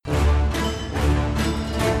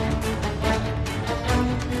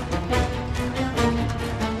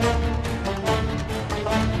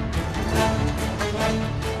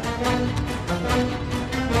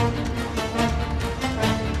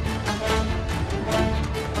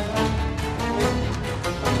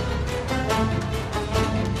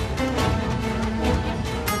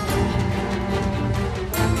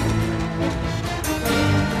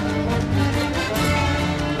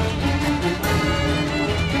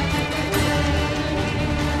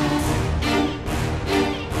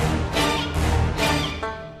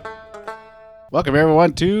Welcome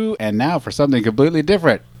everyone to, and now for something completely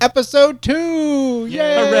different, episode 2!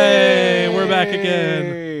 Yay! Hooray! We're back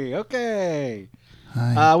again. Okay.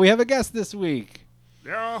 Hi. We have a guest this week.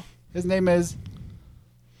 Yeah, His name is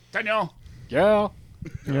Daniel. Gerald.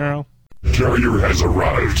 Yeah. Carrier has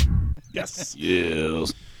arrived. Yes.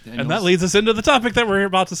 Yes. And that leads us into the topic that we're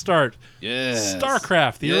about to start. Yes.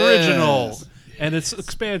 StarCraft, the original, and its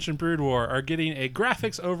expansion, Brood War, are getting a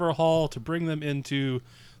graphics overhaul to bring them into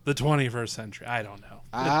the 21st century. I don't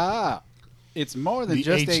know. It's more than The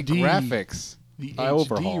just a HD. graphics The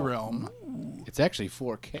overhaul. HD realm. It's actually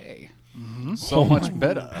 4K. So much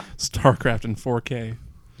better. StarCraft in 4K.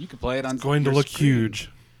 You can play it on Going to your look screen. huge.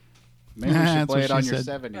 Maybe we should That's play what it on she your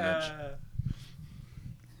said. 7-inch.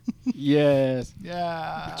 Yes.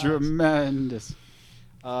 Yeah. Tremendous.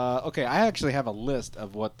 Okay, I actually have a list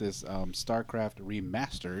of what this StarCraft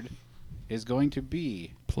Remastered is going to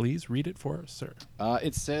be. Please read it for us, sir.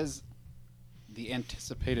 It says the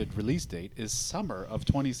anticipated release date is summer of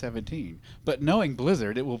 2017, but knowing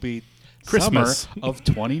Blizzard, it will be Christmas. summer of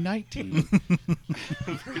 2019.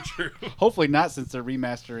 Very true. Hopefully not, since they're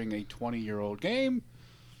remastering a 20-year-old game,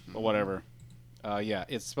 but whatever. Yeah,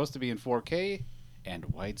 it's supposed to be in 4K and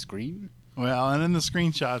widescreen. Well, and in the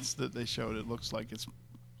screenshots that they showed, it looks like it's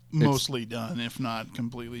mostly done, if not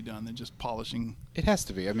completely done. They're just polishing. It has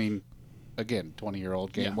to be. I mean, again,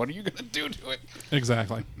 20-year-old game. Yeah. What are you going to do to it?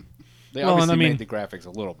 Exactly. They Well, and obviously I mean- made the graphics a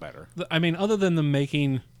little better. I mean, other than them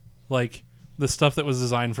making, like, the stuff that was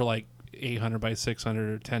designed for, like, 800 by 600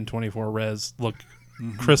 or 1024 res look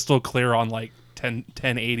crystal clear on, like,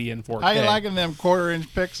 1080 and 4K. How you liking them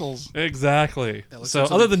quarter-inch pixels? Exactly. That looks So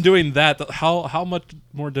like other something- than doing that, how much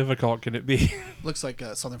more difficult can it be? Looks like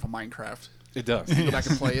something from Minecraft. It does. Go back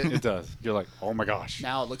and play it. It does. You're like, oh my gosh.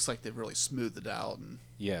 Now it looks like they've really smoothed it out and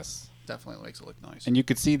Yes. definitely makes it look nice. And you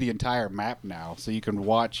can see the entire map now, so you can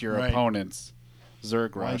watch your Right. opponent's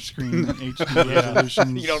Zerg rush. Widescreen HD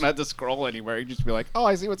resolutions. You don't have to scroll anywhere. You just be like, oh,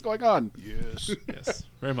 I see what's going on. Yes. Yes,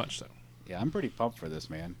 very much so. Yeah, I'm pretty pumped for this,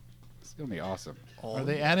 man. It's going to be awesome. Are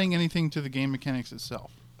they adding anything to the game mechanics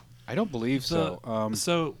itself? I don't believe so.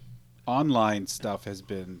 So Online stuff has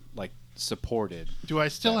been, like, supported. Do I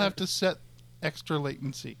still have to set extra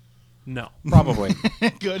latency? no. Probably.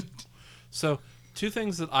 Good. So two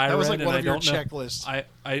things that I That read, was like and one I of your don't know. checklists.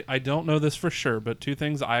 I don't know this for sure, but two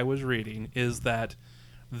things I was reading is that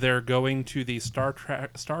they're going to the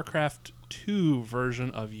StarCraft 2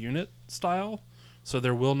 version of unit style, so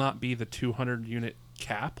there will not be the 200 unit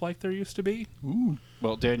cap like there used to be Ooh.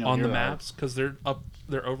 Well, Daniel, on the here maps because they're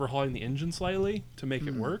overhauling the engine slightly to make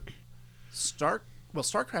it work.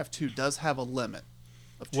 StarCraft 2 does have a limit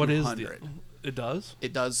of 200. What is it does?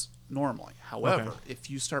 It does normally. However, Okay. if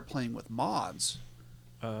you start playing with mods,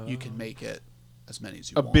 you can make it as many as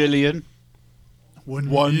you A want. billion. 1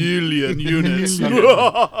 billion units.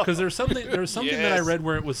 Because there's something that I Yes. read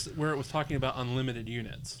where it was talking about unlimited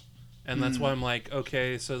units, and that's why I'm like,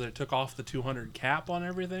 okay, so they took off the 200 cap on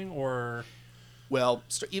everything, or Well,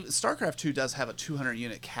 even StarCraft 2 does have a 200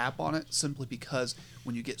 unit cap on it, simply because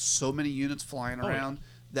when you get so many units flying yeah. around,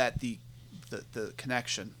 that the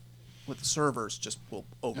connection with the servers just will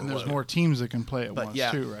overload. And there's more teams that can play at But once,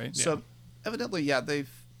 yeah, too, right? So evidently, yeah, they've.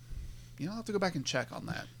 I'll have to go back and check on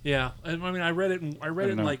that. yeah. I mean, I read it in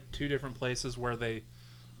know. like two different places where they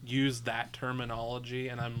use that terminology,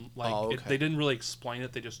 and I'm like, Oh, okay. they didn't really explain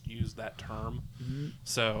it; they just used that term.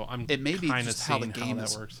 So I'm It may be kind of just how the seeing game that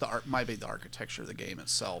is. works. Might be the architecture of the game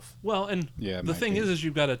itself. Well, and Yeah, it the might thing be. is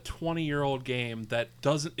you've got a 20-year-old game that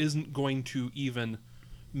isn't going to even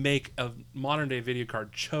make a modern day video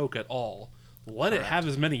card choke at all. Let it Correct. have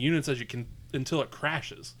as many units as you can until it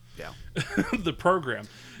crashes. Yeah. The program,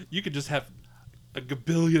 you could just have a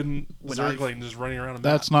gabillion When Zerglings just running around.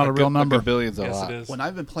 That's not a real number. A billion's a Yes, lot. it is. When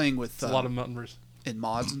I've been playing with It's a lot of numbers. in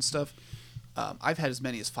mods and stuff, I've had as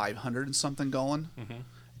many as 500 and something going,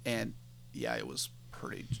 and yeah, it was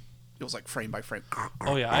pretty. It was like frame by frame.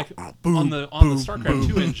 Oh yeah, on the StarCraft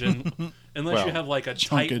 2 engine, unless Well, you have like a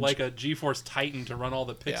chunkage. like a GeForce Titan to run all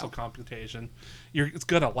the pixel Yeah. computation, it's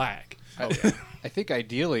gonna lag. Oh yeah. I think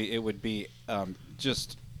ideally it would be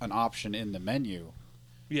just an option in the menu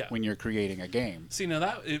Yeah. when you're creating a game. See, now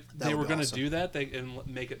that if That they would were be going to awesome. do that, and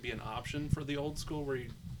make it be an option for the old school where you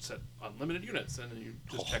set unlimited units and then you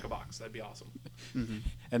just check a box. That'd be awesome.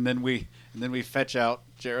 And then we fetch out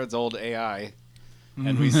Jared's old AI,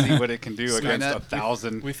 and we see what it can do against Skynet.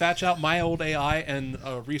 1,000. We thatch out my old AI and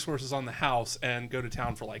resources on the house and go to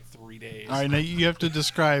town for like 3 days. All right, now you have to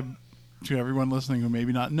describe to everyone listening who may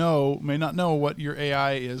not know what your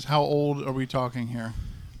AI is. How old are we talking here?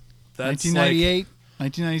 That's 1998,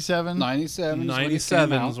 1997. 97. Like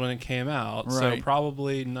 97 is when it came out, so Right.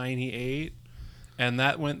 probably 98. and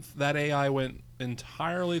that AI went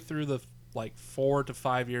entirely through the like 4 to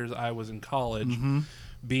 5 years I was in college,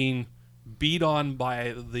 being beat on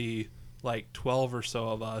by the like 12 or so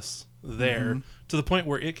of us there, to the point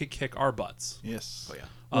where it could kick our butts. Yes. Oh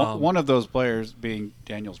yeah. One of those players being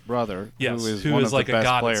Daniel's brother, Yes, who is who one is of like the a best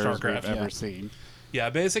god at players StarCraft. we've Yeah. ever seen. Yeah,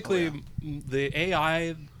 basically the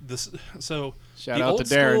AI. So Shout the out old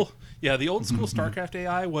to Darren. school, yeah, the old school StarCraft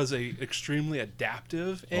AI was a extremely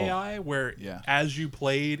adaptive AI, where Yeah. as you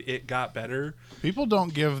played, it got better. People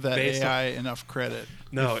don't give that Based on- AI enough credit.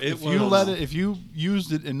 No, If you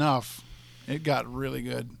used it enough, it got really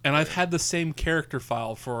good. And I've had the same character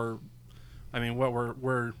file for, I mean, what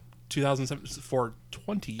we're 2007 for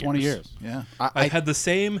 20 years. 20 years. Yeah. I've had the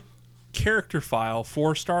same character file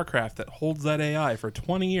for StarCraft that holds that AI for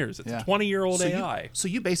 20 years. It's Yeah. a 20-year-old So AI.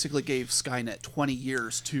 you basically gave Skynet 20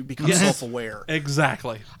 years to become Yes. self-aware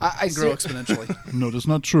Exactly. I and grow exponentially. No, that's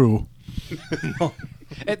not true.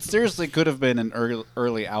 It seriously could have been an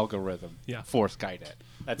early algorithm Yeah. for Skynet.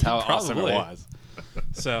 That's how awesome it Probably. was.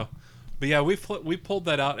 So, but yeah, we pulled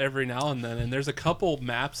that out every now and then, and there's a couple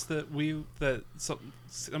maps that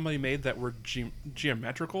somebody made that were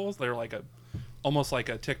geometrical. They're like almost like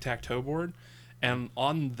a tic-tac-toe board, and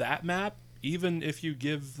on that map, even if you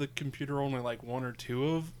give the computer only like one or two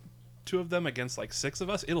of them against like 6 of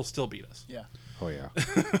us, it'll still beat us. Yeah. Oh yeah.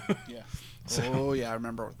 Yeah. Oh yeah, I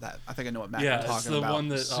remember that. I think I know what map Yeah, you're it's talking the about. one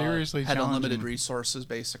that Seriously had challenging. unlimited resources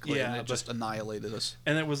basically, Yeah, and it but- just annihilated us.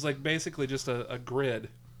 and it was like basically just a grid,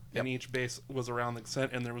 and each base was around the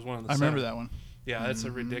center, and there was one in the I center. remember that one. Yeah, it's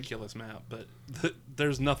a ridiculous map, but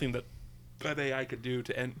there's nothing that AI could do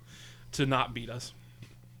to not beat us,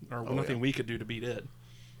 or nothing we could do to beat it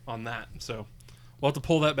on that. So we'll have to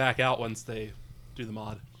pull that back out once they do the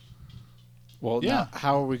mod. Well, Yeah. now,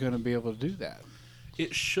 how are we going to be able to do that?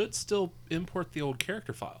 It should still import the old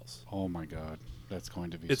character files. Oh my God, that's going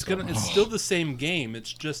to be. It's so It's still the same game.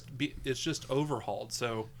 It's just overhauled.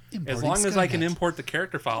 So as Importing long as I can Skynet. import the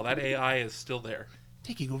character file, that AI is still there.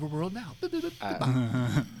 Taking over world now.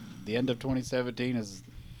 The end of 2017 is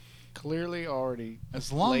clearly already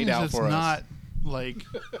As long laid as out it's for not like,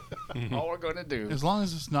 all we're going to do. as long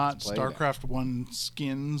as it's not Play that. StarCraft 1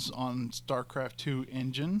 skins on StarCraft 2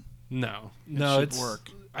 engine. No, should it's work.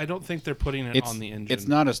 I don't think they're putting it on the engine. It's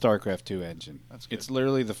not a StarCraft 2 engine. That's good. It's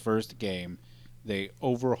literally the first game. They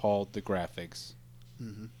overhauled the graphics.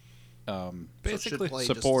 basically. play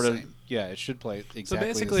just the Supported. same. Yeah, it should play exactly So the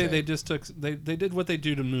basically, same. they just took they did what they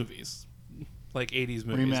do to movies, like 80s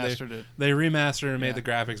movies. Remastered it. They remastered and made Yeah. the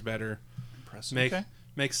graphics better. Impressive. Make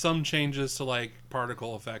make some changes to like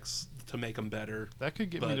particle effects to make them better. That could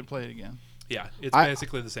get me But- to play it again. Yeah, it's I-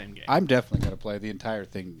 basically the same game. I'm definitely going to play the entire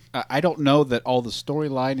thing. I don't know that all the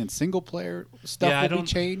storyline and single player stuff I will don't be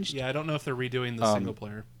changed. Yeah, I don't know if they're redoing the single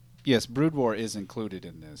player. Yes, Brood War is included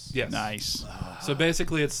in this. Yes. Nice. So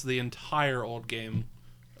basically, it's the entire old game,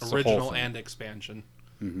 It's the whole original thing. and expansion,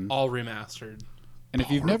 all remastered. And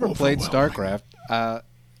if you've never played StarCraft,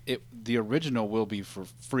 the original will be for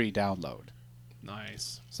free download.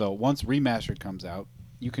 Nice. So once Remastered comes out,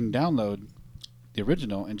 you can download the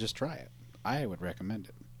original and just try it. I would recommend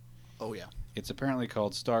it. Oh yeah. It's apparently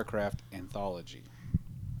called StarCraft Anthology.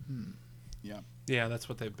 Yeah. Yeah, that's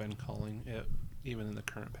what they've been calling it, even in the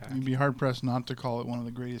current pack. You'd be hard pressed not to call it one of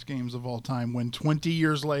the greatest games of all time when 20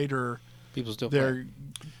 years later People still play. they're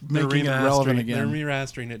making it relevant They're again.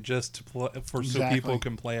 remastering it just to so Exactly. people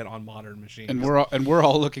can play it on modern machines. And we're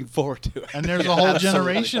all looking forward to it. And there's a whole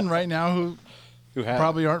generation right now who Who have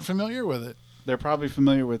probably aren't familiar with it. they're probably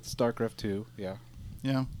familiar with StarCraft 2. Yeah.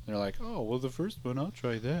 Yeah. They're like, "Oh, well the first one, I'll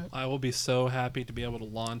try that." I will be so happy to be able to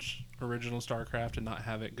launch original StarCraft and not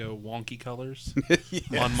have it go wonky colors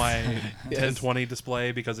on my 1020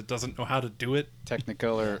 display because it doesn't know how to do it.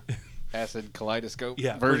 Technicolor acid kaleidoscope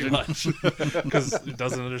Yeah, version. pretty much because it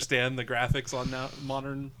doesn't understand the graphics on now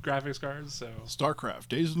modern graphics cards. So StarCraft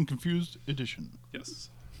Dazed and Confused Edition. yes,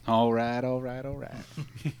 All right.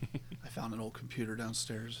 I found an old computer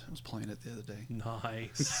downstairs. I was playing it the other day.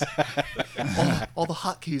 nice. All the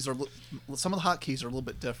hotkeys are some of the hotkeys are a little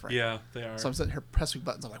bit different. Yeah, they are. So I'm sitting here pressing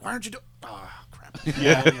buttons. I'm like, why aren't you doing? Ah, crap.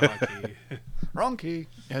 Wrong Wrong key.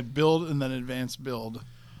 It had build and then advanced build.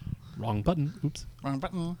 Wrong button. Oops. Wrong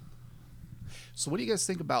button. So what do you guys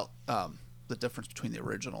think about the difference between the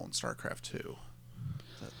original and StarCraft 2? Is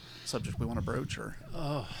that a subject we want to broach or?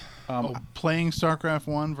 Playing StarCraft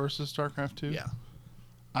 1 versus StarCraft 2? Yeah.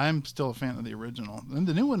 I'm still a fan of the original. And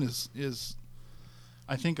the new one is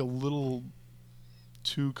I think a little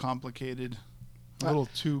too complicated. A little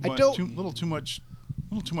too I much don't- little too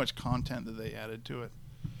much content that they added to it.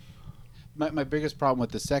 My biggest problem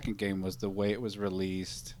with the second game was the way it was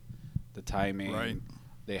released. the timing. Right.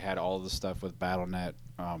 They had all the stuff with BattleNet.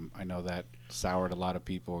 I know that soured a lot of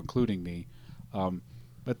people, including me.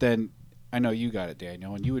 But then I know you got it,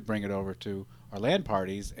 Daniel, and you would bring it over to our LAN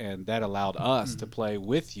parties, and that allowed us to play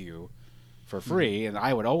with you for free, and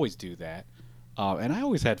I would always do that. And I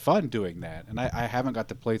always had fun doing that. And I haven't got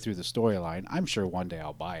to play through the storyline. I'm sure one day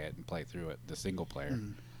I'll buy it and play through it, the single player.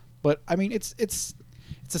 But I mean, it's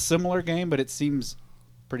a similar game, but it seems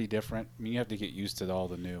pretty different. I mean, you have to get used to all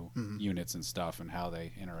the new units and stuff and how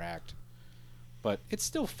they interact. But it's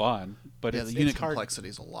still fun. But Yeah, it's, the unit it's hard. complexity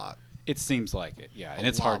is a lot. It seems like it, yeah, and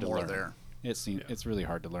it's lot hard to more learn. there. It's really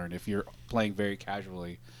hard to learn if you're playing very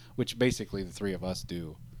casually, which basically the three of us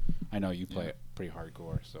do. I know you play it pretty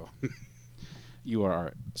hardcore, so you are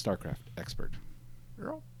our StarCraft expert.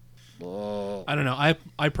 I don't know.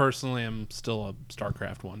 I personally am still a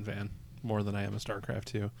StarCraft 1 fan more than I am a StarCraft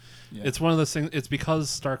 2. Yeah. It's one of those things. It's because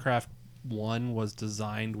StarCraft 1 was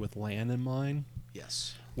designed with LAN in mind,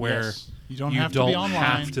 Yes. where Yes. You don't have to be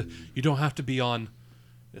online. You don't have to be on.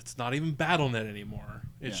 It's not even BattleNet anymore.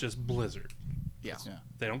 It's Yeah. just Blizzard. Yeah. Yeah.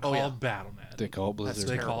 They don't Oh, call yeah. it BattleNet. They call it That's Blizzard.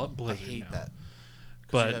 They terrible. call it Blizzard I hate now. that.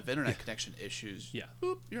 But But you have internet connection issues. yeah.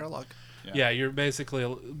 Boop, you're a luck. Yeah, you're basically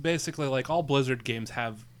like all Blizzard games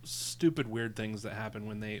have stupid weird things that happen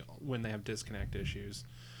when they have disconnect issues.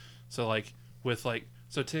 So like with like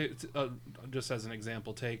just as an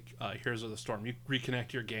example, take Heroes of the Storm. You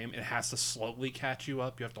reconnect your game, it has to slowly catch you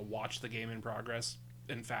up. You have to watch the game in progress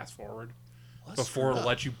and fast forward Well, that's before screwed it'll up.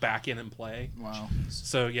 let you back in and play. Wow.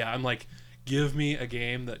 So yeah, I'm like, give me a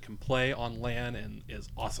game that can play on LAN and is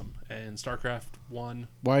awesome. And StarCraft 1,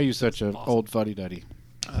 Why are you such an awesome. old fuddy-duddy?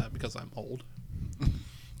 because I'm old.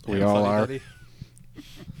 We And all are. fuddy-duddy.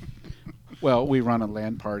 Well, we run a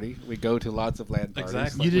LAN party. We go to lots of LAN parties.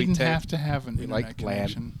 Exactly. You We didn't take- have to have an we internet like LAN.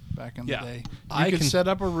 connection back in Yeah. the day. You I could can- set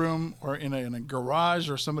up a room or in a garage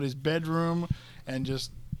or somebody's bedroom and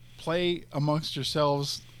just play amongst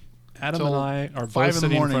yourselves. Adam Till and I are 5 both in the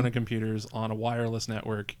sitting in morning. front of computers on a wireless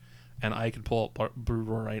network, and I could pull up Brood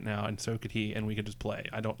War right now, and so could he, and we could just play.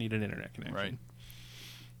 I don't need an internet connection. Right.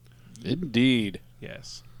 Indeed.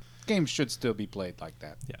 Yes. Games should still be played like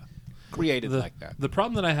that. Yeah. Created like that. The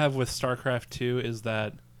problem that I have with StarCraft 2 is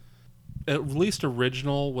that at least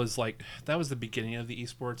original was like that was the beginning of the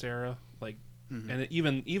esports era. Like, and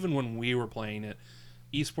even when we were playing it,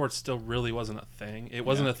 esports still really wasn't a thing. It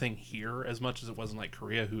wasn't a thing here as much as it was in like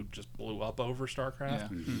Korea, who just blew up over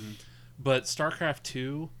StarCraft. Yeah. But StarCraft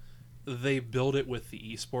 2, they build it with the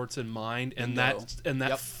esports in mind, and that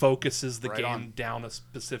Yep. focuses the Right game on. down a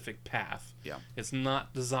specific path. Yeah. It's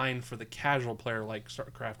not designed for the casual player like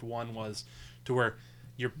StarCraft 1 was, to where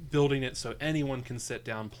you're building it so anyone can sit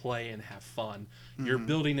down, play, and have fun. You're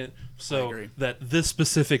building it so agree. that this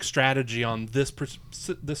specific strategy on this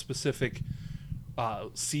specific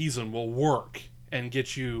season will work and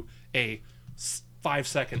get you a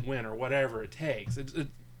 5-second win or whatever it takes.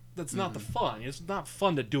 That's not the fun. It's not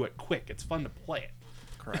fun to do it quick. It's fun to play it.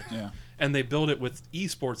 Correct. Yeah. And they build it with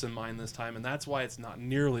esports in mind this time, and that's why it's not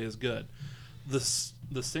nearly as good. The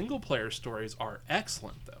single player stories are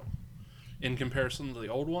excellent though. In comparison to the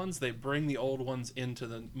old ones, they bring the old ones into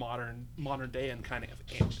the modern day and kind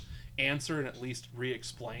of answer and at least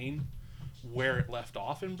re-explain where it left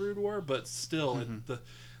off in Brood War. But still,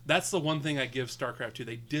 that's the one thing I give StarCraft 2.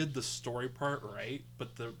 They did the story part right,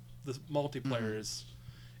 but the multiplayer is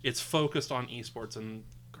it's focused on esports and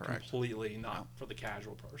completely not for the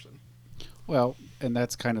casual person. Well, and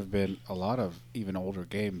that's kind of been a lot of even older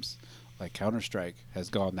games, like Counter-Strike has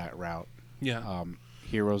gone that route. Yeah.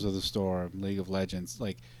 Heroes of the Storm, League of Legends,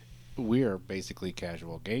 like we're basically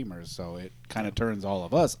casual gamers, so it kind of turns all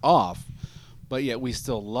of us off, but yet we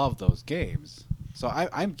still love those games. So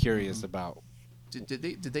I'm curious about. Did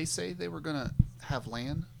they say they were gonna have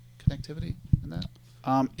LAN connectivity in that? It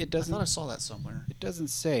I doesn't. thought I saw that somewhere. It doesn't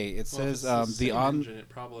say. It Well, if says it's the same on. engine, it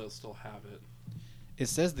probably will still have it. It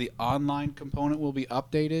says the online component will be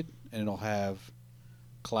updated, and it'll have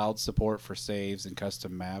cloud support for saves and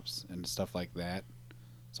custom maps and stuff like that.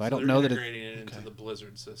 So I don't they're know that integrating it into the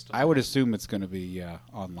Blizzard system. I would assume it's going to be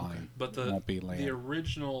online. But It won't be LAN. the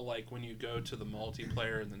original, like when you go to the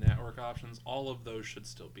multiplayer and the network options, all of those should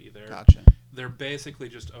still be there. Gotcha. They're basically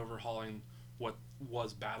just overhauling what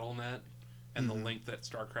was BattleNet and the link that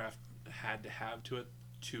StarCraft had to have to it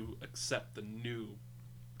to accept the new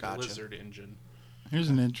Gotcha. Blizzard engine. Here's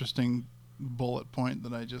an interesting bullet point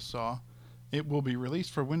that I just saw. It will be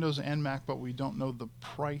released for Windows and Mac, but we don't know the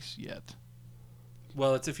price yet.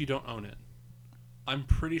 Well, it's if you don't own it. I'm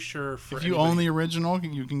pretty sure for If you anybody- own the original,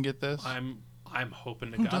 you can get this. I'm I'm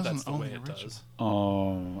hoping to Who God that's doesn't the own way the it original? does.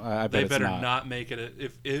 Oh, I bet They it's better not. not make it.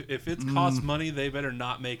 If it costs money, they better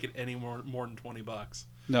not make it any more than $20.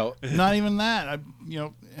 No, Not even that. I don't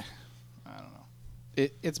know.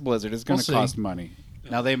 it's Blizzard. It's going We'll to see. cost money.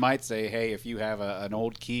 Now they might say, "Hey, if you have an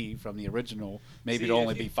old key from the original, maybe it'll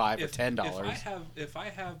only be $5 or $10." If I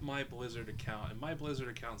have my Blizzard account and my Blizzard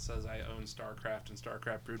account says I own StarCraft and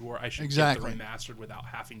StarCraft Brood War, I should Exactly. get the remastered without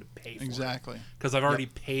having to pay for Exactly. it because I've already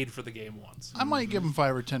paid for the game once. I might give them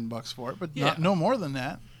 $5 or $10 for it, but Yeah. no more than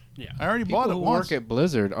that. Yeah. I already People bought it who once. work at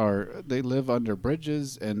Blizzard they live under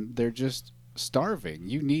bridges and they're just starving.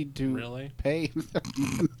 You need to Really? pay.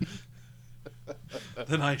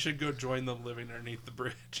 Then I should go join them living underneath the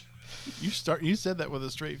bridge. You said that with a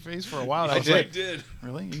straight face for a while. I was did. like, did.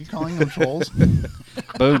 really? Are you calling them trolls?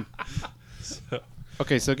 Boom. So,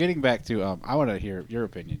 Okay, so getting back to, I want to hear your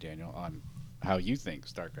opinion, Daniel, on how you think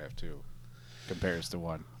StarCraft 2 compares to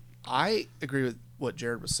 1. I agree with what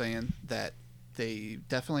Jared was saying, that they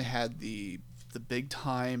definitely had the big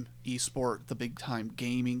time esport, the big time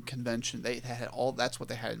gaming convention. They had all, that's what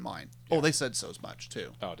they had in mind. Oh, they said so as much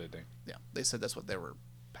too. Oh, did they? Yeah, they said that's what they were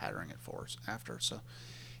patterning it for after. So,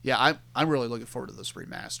 yeah, I'm really looking forward to this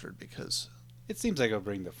remastered because, It seems like it'll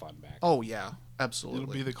bring the fun back. oh yeah, absolutely.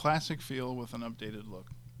 It'll be the classic feel with an updated look.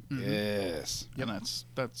 Yes. And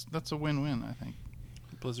that's a win-win, I think.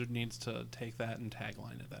 Blizzard needs to take that and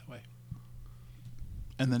tagline it that way,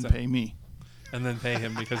 And then So- pay me. and then pay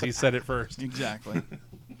him because he said it first. Exactly.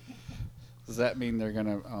 Does that mean they're going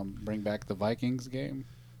to bring back the Vikings game?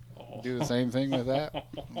 Oh. Do the same thing with that?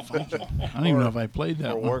 I don't even know if I played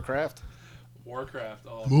that Or one. Warcraft? Warcraft.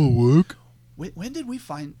 Oh, Will work. When did we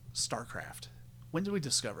find StarCraft? When did we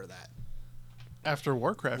discover that? After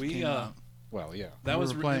Warcraft We, came out. Well, yeah. that We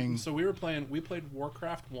was were playing- So we played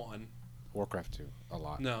Warcraft 1. Warcraft 2, a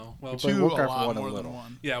lot. No, well, played Two, Warcraft a lot 1 a more little. than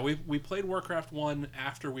one. yeah, we played Warcraft 1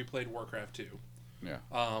 after we played Warcraft 2. Yeah.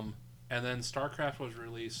 And then StarCraft was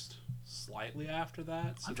released slightly after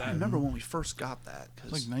that. So I'm that trying to remember when we first got that.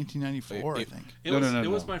 It's like 1994, I It- think. it No, was no, no,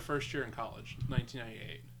 it was no. my first year in college,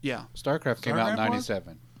 1998. Yeah, StarCraft came out in StarCraft was?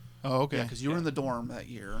 97. Oh, okay. yeah, because you were in the dorm that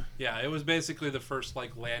year. Yeah, it was basically the first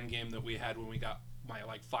like LAN game that we had when we got my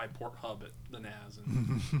like 5-port hub at the NAS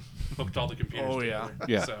and hooked all the computers Oh, yeah. together.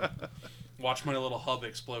 Yeah. So watch my little hub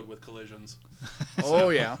explode with collisions. Oh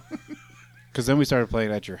yeah. Because then we started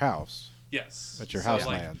playing at your house. Yes. At your So, house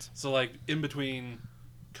like, lands. So like in between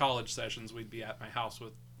college sessions, we'd be at my house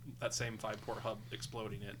with that same 5-port hub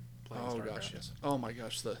exploding it. Playing Oh StarCraft. gosh, yes. Oh my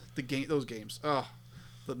gosh, the game, those games. Oh,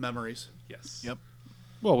 the memories. Yes. Yep.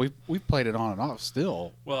 Well, we've played it on and off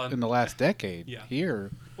still Well, in the last decade yeah.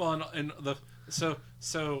 here. Well, and so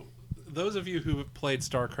those of you who have played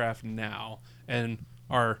StarCraft now and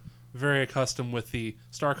are very accustomed with the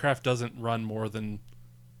StarCraft doesn't run more than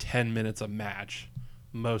 10 minutes a match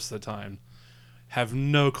most of the time, have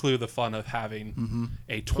no clue the fun of having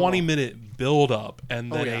a 20-minute build-up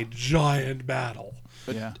and then yeah. a giant battle.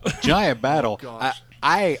 Yeah. Giant battle. gosh.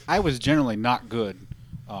 I was generally not good.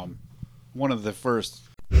 One of the first.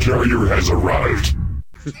 Carrier has arrived.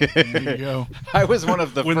 There you go. I was one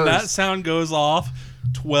of the When first. that sound goes off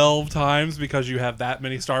 12 times because you have that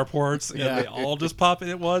many starports Yeah. and they all just pop in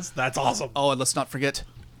at once, that's awesome. Oh, and let's not forget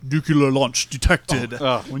nuclear launch detected.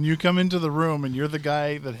 When you come into the room and you're the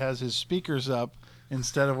guy that has his speakers up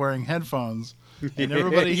instead of wearing headphones, and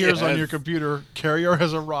everybody hears on Yes. your computer, Carrier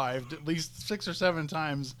has arrived at least 6 or 7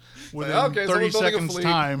 times within Okay, 30 someone's building a seconds fleet.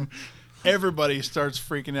 time. Everybody starts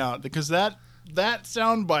freaking out because that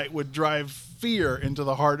soundbite would drive fear into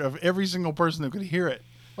the heart of every single person that could hear it.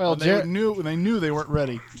 Well, When they knew they weren't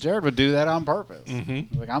ready. Jared would do that on purpose.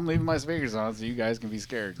 Like, I'm leaving my speakers on so you guys can be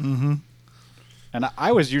scared. Mm-hmm. And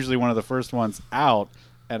I was usually one of the first ones out,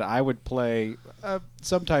 and I would play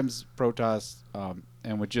sometimes Protoss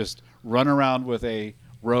and would just run around with a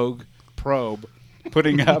rogue probe,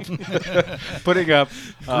 putting up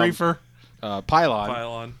Griefer. pylon.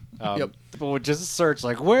 Pylon. Yep. People would just search,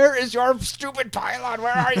 like, where is your stupid pylon?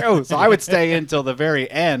 Where are you? So I would stay until the very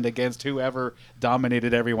end against whoever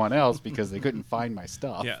dominated everyone else because they couldn't find my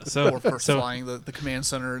stuff. Yeah. So Or first so flying the command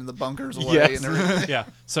center and the bunkers away Yes. and everything. yeah.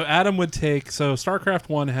 So Adam would take. So StarCraft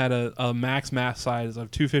 1 had a max map size of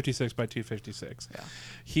 256 by 256.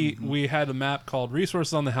 Yeah. We had a map called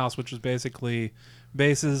Resources on the House, which was basically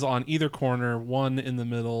bases on either corner, one in the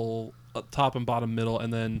middle, top and bottom middle,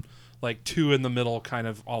 and then like 2 in the middle, kind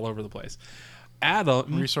of all over the place.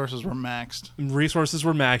 Adam Resources were maxed. resources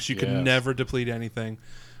were maxed. You could Yes. never deplete anything.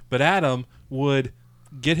 But Adam would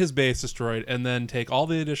get his base destroyed and then take all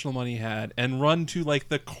the additional money he had and run to like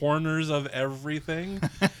the corners of everything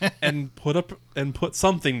and put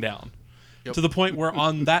something down. Yep. to the point where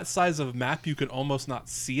on that size of map you could almost not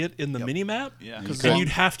see it in the mini map. Yeah. You Because couldn't. You'd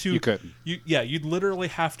have to. You couldn't. You'd literally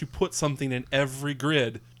have to put something in every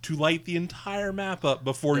grid to light the entire map up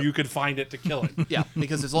before you could find it to kill it. Yeah,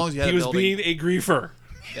 because as long as you had He a was building, being a griefer.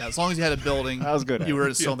 yeah, as long as you had a building, I was good at you it.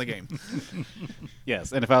 were still in the game.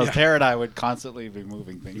 Yes, and if I was Yeah. Terran, I would constantly be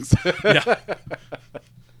moving things. Yeah.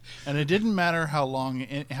 And it didn't matter how long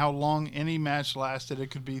any match lasted.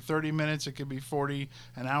 It could be 30 minutes, it could be 40,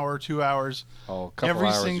 an hour, 2 hours. Oh, a couple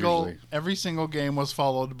hours usually. Every single game was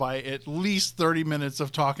followed by at least 30 minutes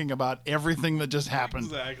of talking about everything that just happened.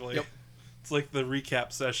 Exactly. It's like the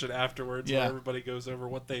recap session afterwards Yeah. where everybody goes over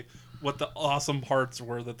what the awesome parts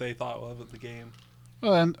were that they thought of the game.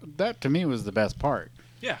 Well, and that to me was the best part.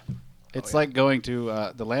 Yeah. It's like going to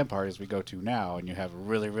the LAN parties we go to now, and you have a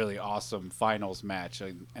really, really awesome finals match,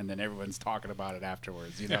 and then everyone's talking about it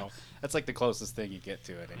afterwards. You know, that's like the closest thing you get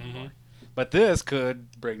to it anymore. But this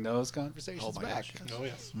could bring those conversations my back. gosh. Oh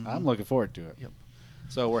yes. I'm looking forward to it. Yep.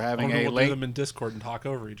 So we're I having wonder a we'll do late. them in Discord and talk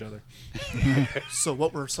over each other. So,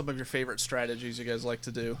 what were some of your favorite strategies you guys like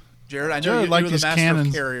to do, Jared? I know Jared you liked were the his master cannons.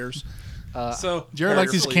 of carriers. So Jared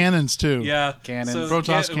liked these Fleet. cannons too. yeah, Cannons. So,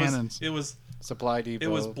 Protoss it was- cannons. It was Supply depot. It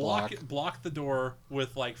was block the door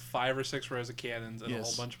with like 5 or 6 rows of cannons and a Yes.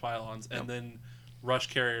 whole bunch of pylons, and then rush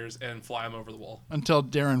carriers and fly them over the wall. Until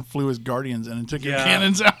Darren flew his Guardians in and took your Yeah.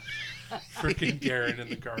 cannons out. Freaking Garen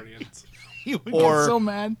and the Guardians. He would Or- get so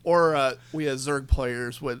mad. Or we as Zerg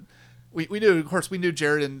players would we knew, of course, we knew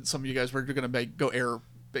Jared and some of you guys were going to go air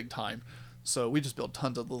big time. So we just built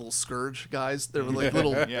tons of little Scourge guys. They were like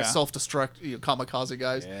little Yeah. self-destruct, kamikaze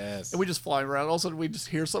guys. Yes. And we just fly around. All of a sudden, we just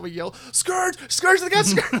hear somebody yell, "Scourge! Scourge! They got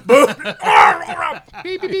Scourge!" Boom!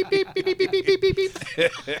 Beep, beep, beep, beep, beep, beep, beep, beep, beep,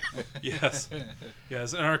 beep. Yes.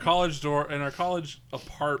 Yes. In our college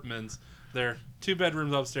apartments, there are 2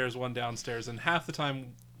 bedrooms upstairs, 1 downstairs, and half the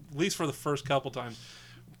time, at least for the first couple times,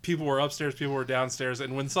 people were upstairs, people were downstairs,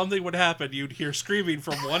 and when something would happen, you'd hear screaming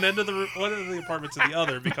from one end of the apartment to the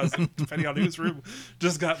other because depending on whose room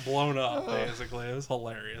just got blown up. Basically, it was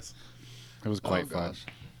hilarious. It was quite fun. gosh.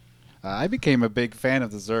 I became a big fan of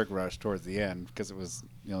the Zerg Rush towards the end because it was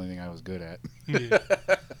the only thing I was good at. It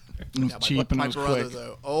was Yeah, cheap and my it was brother, quick.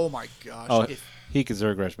 though. Oh my gosh. Oh, If he could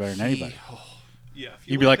Zerg Rush better than anybody. Yeah. if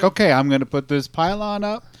You'd be like, look at- okay, I'm going to put this pylon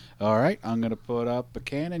up. All right, I'm going to put up a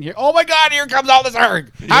cannon here. Oh my God, here comes all the Zerg.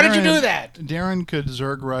 How did you do that? Darren could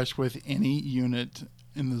Zerg rush with any unit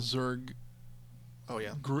in the Zerg. Oh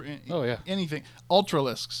yeah. Oh, yeah. Anything.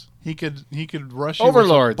 Ultralisks. He could rush you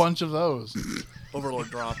Overlords. with a bunch of those.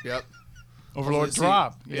 Overlord drop. Yep. Overlord See,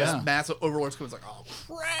 drop. This Yeah. massive Overlords comes like, oh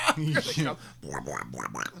crap! Here they come. Your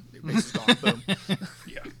base is gone. Boom.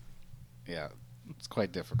 Yeah, it's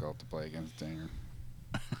quite difficult to play against Dinger.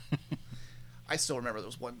 I still remember there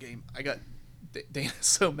was one game. I got Dana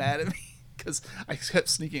so mad at me because I kept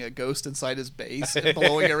sneaking a ghost inside his base and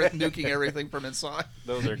blowing nuking everything from inside.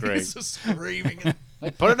 Those are great. He's just screaming.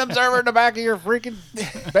 Like, put an observer in the back of your freaking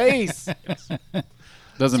base.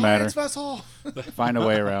 Doesn't matter. It's vessel. Find a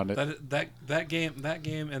way around it. That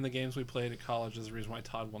game and the games we played at college is the reason why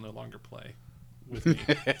Todd will no longer play with me.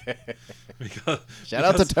 Shout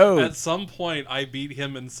out to because Toad. At some point, I beat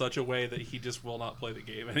him in such a way that he just will not play the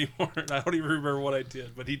game anymore. And I don't even remember what I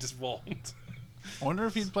did, but he just won't. I wonder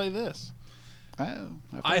if he'd play this.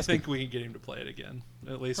 I think we can get him to play it again,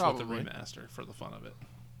 at least with Probably. the remaster for the fun of it.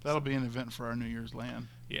 That'll be an event for our New Year's LAN.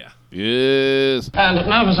 Yeah. Yes. And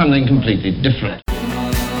now for something completely different.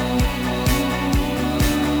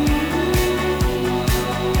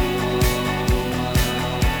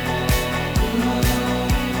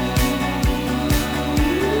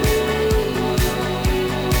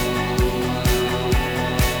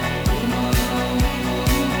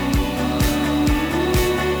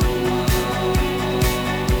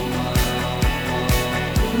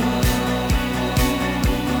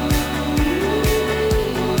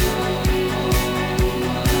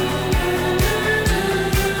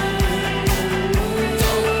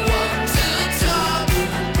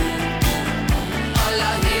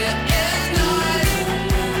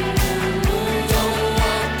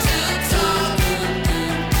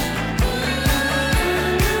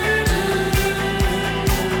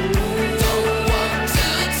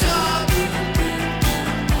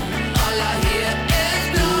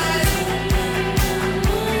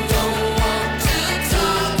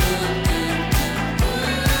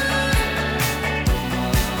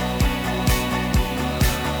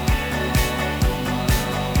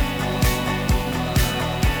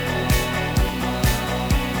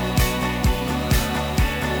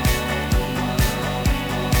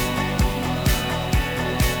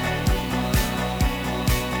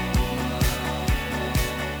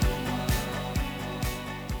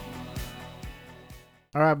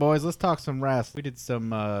 All right, boys, let's talk some wrestling. We did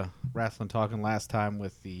some wrestling talking last time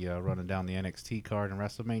with the running down the NXT card and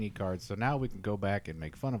WrestleMania card, so now we can go back and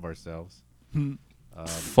make fun of ourselves.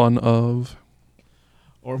 Fun of.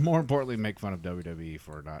 Or more importantly, make fun of WWE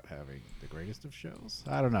for not having the greatest of shows.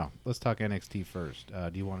 I don't know. Let's talk NXT first.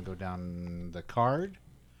 Do you want to go down the card?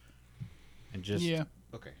 And just Yeah.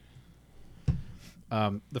 Okay.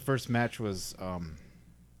 The first match was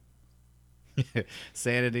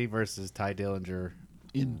Sanity versus Ty Dillinger,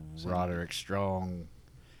 Roderick Strong,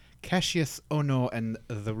 Cassius Ono, and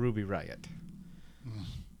the Ruby Riot.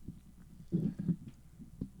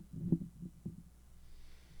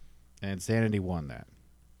 And Sanity won that.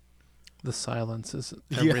 The silence is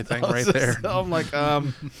everything right there. So I'm like,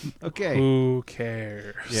 okay. Who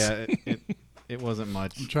cares? Yeah, it wasn't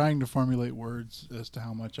much. I'm trying to formulate words as to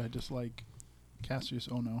how much I dislike Cassius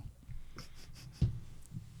Ono.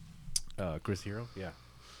 Chris Hero, yeah.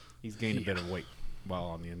 He's gained a bit of weight while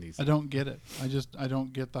on the Indies. I don't get it. I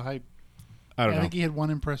don't get the hype. I don't I know. think he had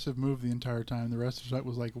one impressive move the entire time. The rest of it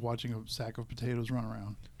was like watching a sack of potatoes run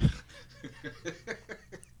around.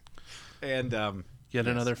 And Yet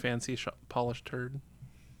another fancy polished turd.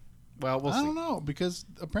 well, we'll I see. don't know, because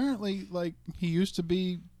apparently, like, he used to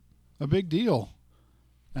be a big deal,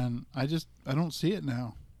 and I don't see it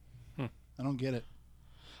now. I don't get it.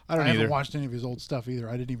 I don't I haven't either. watched any of his old stuff either.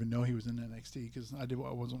 I didn't even know he was in NXT because I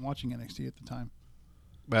wasn't watching NXT at the time.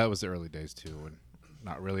 Well, it was the early days too, and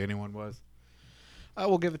not really anyone was.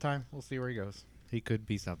 We'll give it time. We'll see where he goes. He could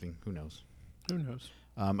be something. Who knows? Who knows?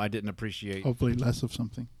 I didn't appreciate. Hopefully, less of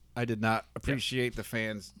something. I did not appreciate the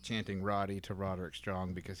fans chanting Roddy to Roderick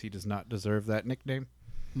Strong because he does not deserve that nickname.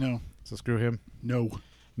 No, So screw him. no.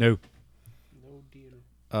 No. No deal.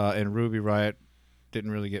 And Ruby Riot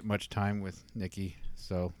didn't really get much time with Nikki,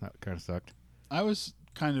 so that kind of sucked. I was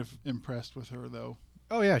kind of impressed with her though.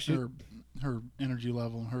 Oh yeah, she. Her energy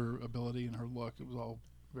level, and her ability, and her look. It was all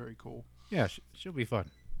very cool. Yeah, she'll be fun.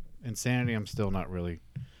 Insanity, I'm still not really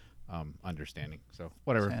understanding. So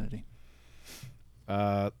whatever. Sanity.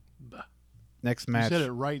 Next You match. said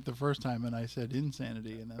it right the first time, and I said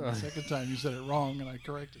insanity, and then the second time you said it wrong, and I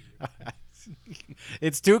corrected you.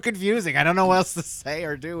 It's too confusing. I don't know what else to say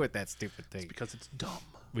or do with that stupid thing. Because it's dumb.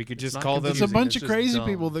 We could It's just not call them. It's a confusing, bunch it's of just crazy dumb.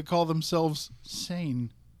 people that call themselves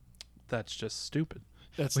sane. That's just stupid.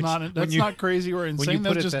 That's Which- not when that's you- not crazy or you insane. put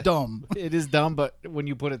That's it just that- dumb. It is dumb, but when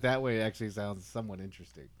you put it that way, it actually sounds somewhat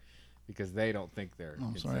interesting because they don't think they're.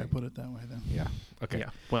 Oh, sorry, I insane. put it that way then. Yeah. Okay. Yeah.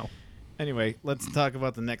 Well, Anyway, let's talk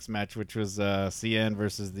about the next match, which was CN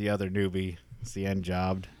versus the other newbie. CN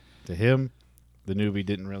jobbed to him. The newbie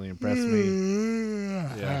didn't really impress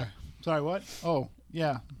me. Yeah. Sorry, what? Oh,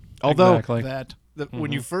 yeah, Although exactly. that.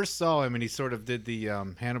 when you first saw him and he sort of did the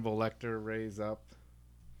Hannibal Lecter raise up.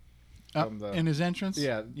 From the- in his entrance.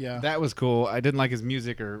 Yeah, yeah. that was cool. I didn't like his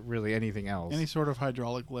music or really anything else. Any sort of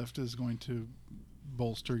hydraulic lift is going to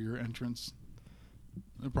bolster your entrance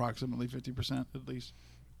approximately 50% at least.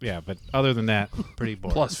 Yeah, but other than that, pretty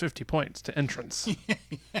boring. Plus 50 points to entrance.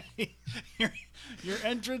 Your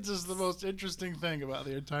entrance is the most interesting thing about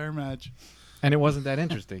the entire match. And it wasn't that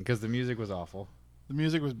interesting because the music was awful. The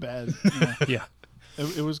music was bad. Yeah.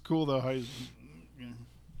 It was cool though how he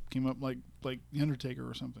came up like the Undertaker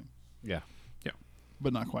or something, Yeah.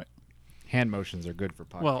 but not quite. Hand motions are good for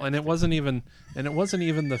podcasts. Well, and it wasn't even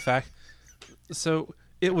the fact. So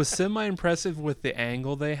it was semi-impressive with the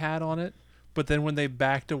angle they had on it, but then when they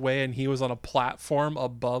backed away and he was on a platform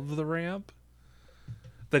above the ramp,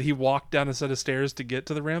 that he walked down a set of stairs to get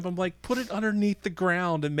to the ramp, I'm like, put it underneath the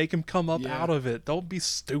ground and make him come up Yeah. out of it. Don't be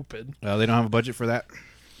stupid. They don't have a budget for that.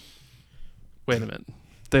 Wait a minute.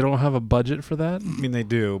 They don't have a budget for that? I mean, they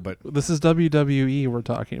do, but This is WWE we're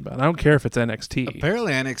talking about. I don't care if it's NXT.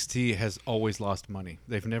 apparently NXT has always lost money.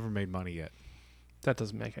 They've never made money yet. That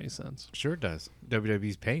doesn't make any sense. Sure it does.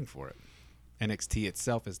 WWE's paying for it. NXT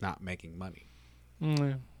itself is not making money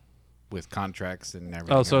with contracts and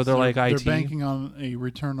everything. Oh, so else. they're like They're IT. banking on a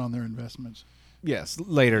return on their investments. Yes,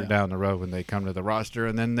 later Yeah. down the road when they come to the roster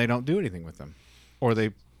and then they don't do anything with them, or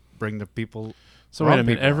they bring the people. So wait a wrong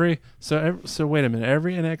minute. people. So wait a minute.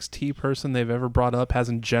 Every NXT person they've ever brought up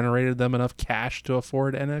hasn't generated them enough cash to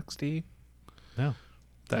afford NXT. No,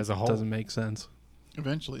 That as a whole, doesn't make sense.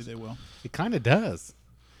 Eventually, they will. it kind of does.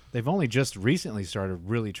 They've only just recently started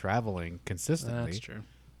really traveling consistently. That's true.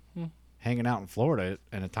 Hanging out in Florida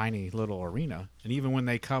in a tiny little arena, and even when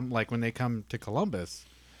they come, when they come to Columbus,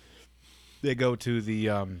 they go to the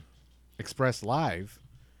Express Live,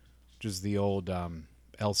 which is the old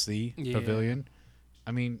LC Yeah. Pavilion.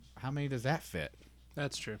 I mean, how many does that fit?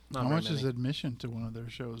 That's true. How much is admission to one of their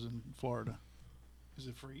shows in Florida? Is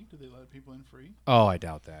it free? Do they let people in free? Oh, I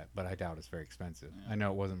doubt that, but I doubt it's very expensive. I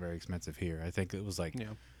know it wasn't very expensive here. I think it was like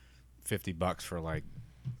Yeah. $50 for like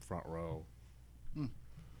front row, Hmm.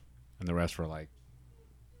 and the rest for like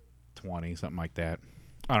 20, something like that.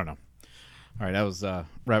 I don't know. All right, that was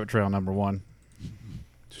Rabbit Trail number 1.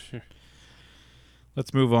 Sure.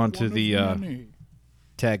 Let's move on to the Money.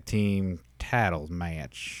 tag team titles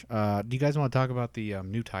match. Do you guys want to talk about the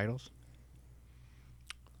new titles?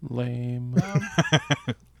 Lame.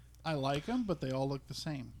 I like them, but they all look the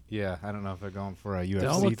same. Yeah, I don't know if they're going for a UFC They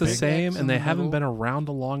all look the thing. same, X in and they the haven't middle. been around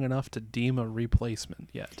long enough to deem a replacement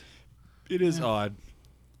yet. It is odd.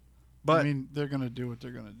 But I mean, they're gonna do what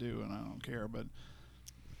they're gonna do, and I don't care. But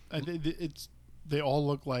they all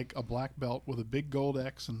look like a black belt with a big gold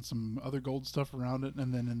X and some other gold stuff around it,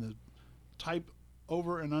 and then in the type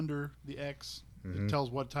over and under the X, Mhm. it tells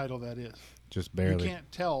what title that is. just You barely.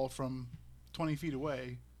 can't tell from 20 feet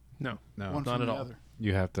away No. No, one not from at the all. other.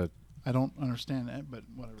 you have to. I don't understand that, but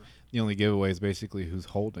whatever. The only giveaway is basically who's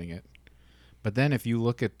holding it. But then if you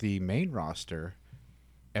look at the main roster,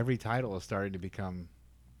 every title is starting to become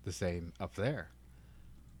the same up there.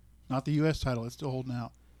 Not the U.S. title; it's still holding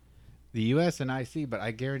out. The U.S. and IC, but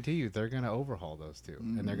I guarantee you they're going to overhaul those two,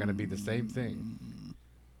 and they're going to be the same thing.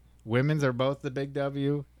 Women's are both the big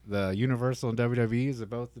W. The Universal and WWE's are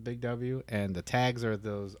both the big W, and the tags are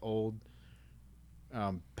those old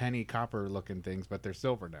penny copper looking things, but they're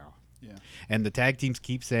silver now. Yeah. And the tag teams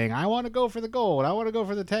keep saying, "I want to go for the gold. I want to go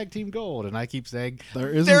for the tag team gold," and I keep saying, There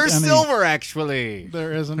isn't "They're any. silver, actually."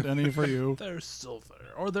 There isn't any for you. They're silver,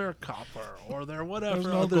 or they're copper, or they're whatever There's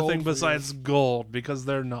no other gold thing for you. besides gold, because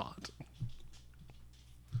they're not.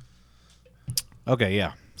 Okay,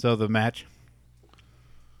 yeah. So the match,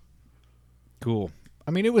 cool.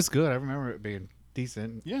 I mean, it was good. I remember it being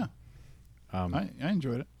decent. Yeah, Um, I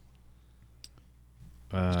enjoyed it.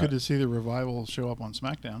 It's good to see the revival show up on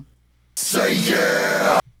SmackDown.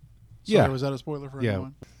 Yeah. Sorry, was that a spoiler for Yeah.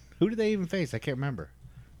 everyone? Who did they even face? I can't remember.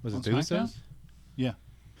 Was On it the SmackDown? Usos? Yeah.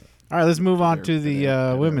 All right, let's move on to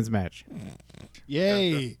the women's match.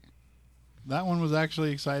 Yay! That one was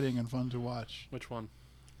actually exciting and fun to watch. Which one?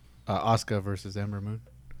 Asuka versus Ember Moon.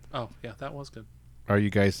 Oh, yeah, that was good. Are you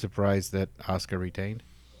guys surprised that Asuka retained?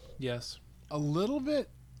 Yes. A little bit,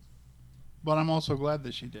 but I'm also glad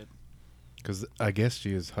that she did. Because I guess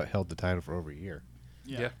she has held the title for over a year.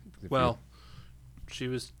 Yeah. If Well, she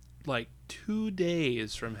was like 2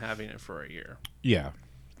 days from having it for a year Yeah.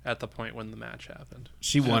 at the point when the match happened.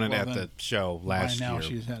 She won it well at the then, show By last now year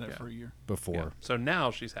she's had it Yeah. for a year. before. Yeah. So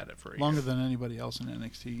now she's had it for a Longer year. than anybody else in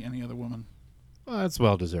NXT, any other woman. Well, that's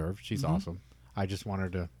well deserved. She's Mhm. awesome. I just want her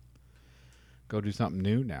to go do something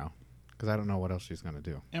new now because I don't know what else she's going to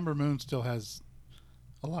do. Ember Moon still has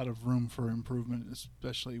a lot of room for improvement,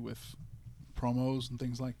 especially with promos and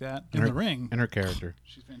things like that. In And the ring, And her character.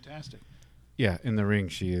 she's fantastic. Yeah, in the ring,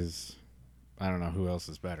 she is. I don't know who else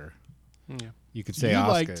is better. Yeah. You could say you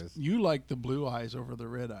Asuka is. you liked the blue eyes over the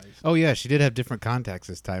red eyes. Oh, yeah, she did have different contacts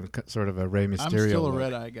this time. Sort of a Rey Mysterio. I'm still a look.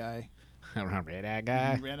 red eye guy. Red eye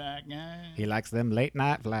guy. Red eye guy. He likes them late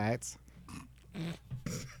night flights.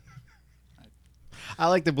 I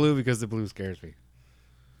like the blue because the blue scares me.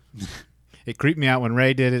 It creeped me out when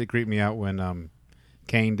Ray did it. It creeped me out when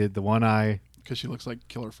Kane did the one eye. Because she looks like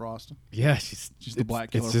Killer Frost. Yeah, She's the it's-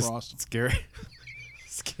 Black it's Killer just Frost. Scary.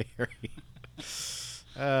 Scary.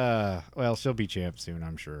 Well, she'll be champ soon,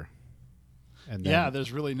 I'm sure. And then, Yeah,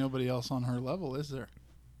 there's really nobody else on her level, is there?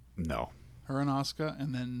 no. Her and Asuka,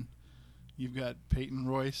 and then you've got Peyton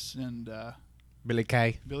Royce and Billy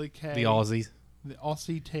Kay, Billy Kay. the Aussies The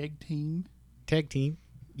Aussie tag team. tag team.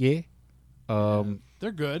 Yeah.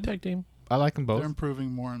 They're good. Tag team. I like them both. They're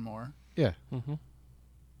improving more and more. Yeah. Mm-hmm.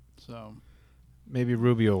 So, Maybe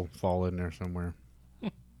Rubio will fall in there somewhere.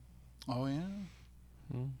 oh yeah,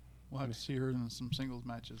 Mm. we'll have to see her in some singles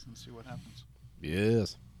matches and see what happens.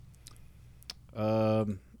 Yes.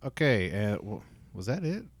 Okay. Was that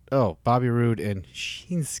it? Oh, Bobby Roode and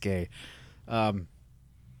Shinsuke.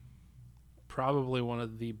 Probably one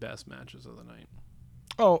of the best matches of the night.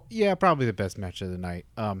 Oh, yeah, probably the best match of the night.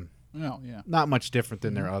 Oh yeah. Not much different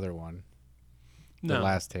than their other one, the No.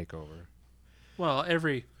 last takeover. Well,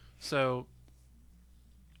 so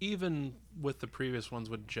even with the previous ones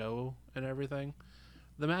with Joe and everything,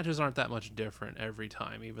 the matches aren't that much different every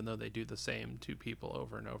time, even though they do the same two people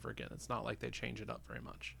over and over again. It's not like they change it up very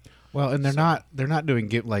much. Well, and they're not doing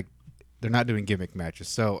gimmick matches.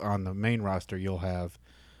 So on the main roster, you'll have,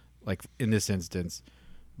 like in this instance,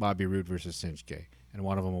 Bobby Roode versus Shinsuke, and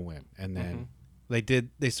one of them will win. And then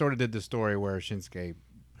they sort of did the story where Shinsuke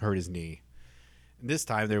hurt his knee, This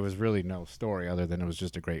time there was really no story other than it was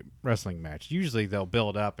just a great wrestling match. Usually they'll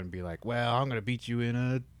build up and be like, well, I'm going to beat you in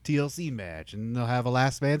a TLC match. And they'll have a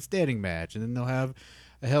last man standing match. And then they'll have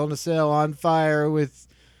a Hell in a Cell on fire with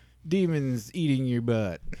demons eating your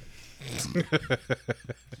butt.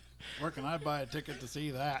 Where can I buy a ticket to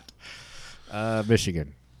see that?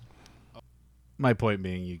 Michigan. My point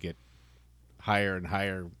being you get higher and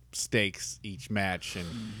higher stakes each match. And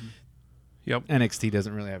Yep. NXT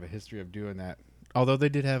doesn't really have a history of doing that. Although they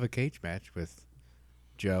did have a cage match with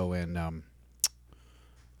Joe and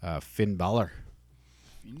Finn Balor.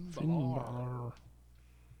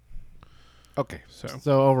 Okay,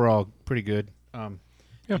 so overall, pretty good.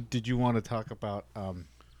 Yeah. Did you want to talk about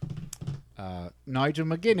Nigel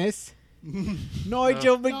McGuinness?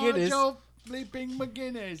 Nigel McGuinness. Nigel bleeping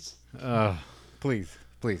McGuinness.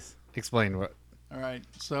 Please explain what. All right,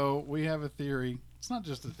 so we have a theory. It's not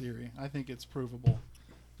just a theory. I think it's provable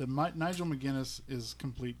that Nigel McGuinness is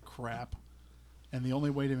complete crap, and the only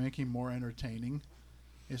way to make him more entertaining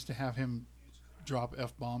is to have him drop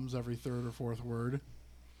F-bombs every third or fourth word.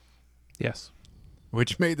 Yes.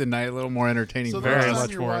 Which made the night a little more entertaining. So the for next Very us. time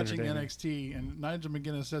much you're more watching entertaining. NXT and Nigel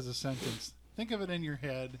McGuinness says a sentence, think of it in your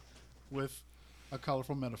head with a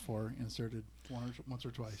colorful metaphor inserted once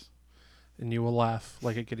or twice And you will laugh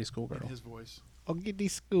like a kiddie in schoolgirl. his voice. I'll get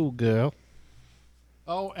this schoolgirl.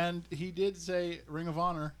 Oh, and he did say Ring of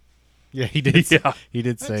Honor. Yeah, he did. Yeah. He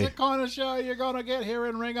did It's say. the kind of show you're gonna get here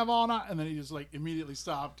in Ring of Honor, and then he just like immediately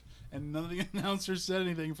stopped, and none of the announcers said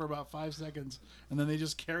anything for about 5 seconds, and then they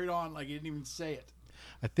just carried on like he didn't even say it.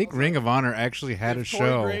 I think Ring of Honor actually had a If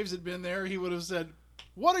show. Corey Graves had been there, he would have said,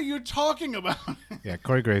 "What are you talking about?" Yeah,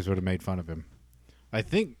 Corey Graves would have made fun of him. I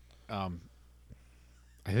think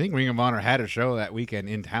Ring of Honor had a show that weekend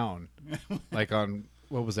in town, like on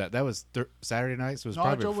what was that? That was Saturday night, so it was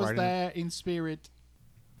Nigel probably was Friday night. there in spirit.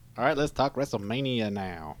 All right, let's talk WrestleMania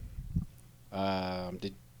now.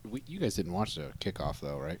 You guys didn't watch the kickoff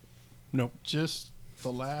though, right? Nope. Just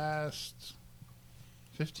the last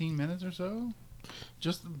 15 minutes or so.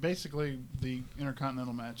 Just basically the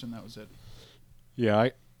Intercontinental match, and that was it. Yeah,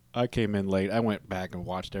 I came in late. I went back and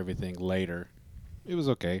watched everything later. It was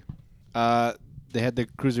okay. They had the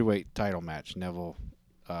cruiserweight title match. Neville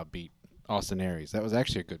beat Austin Aries. That was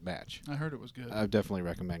actually a good match. I heard it was good. I definitely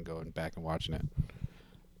recommend going back and watching it.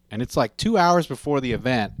 And it's like 2 hours before the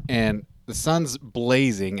event, and the sun's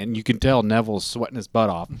blazing, and you can tell Neville's sweating his butt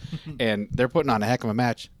off, and they're putting on a heck of a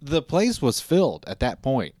match. The place was filled at that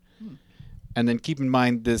point. And then keep in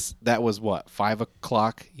mind that was what, 5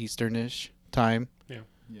 o'clock Eastern-ish time?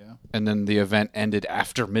 Yeah. And then the event ended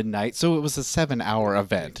after midnight, so it was a 7-hour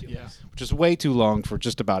event, Yeah. which is way too long for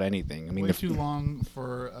just about anything. I mean, Way too long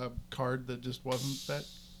for a card that just wasn't that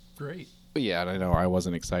great. Yeah, and I know I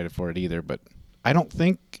wasn't excited for it either, but I don't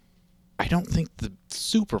think the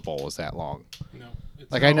Super Bowl is that long. No.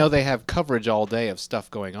 Like I know they have coverage all day of stuff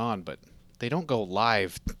going on, but they don't go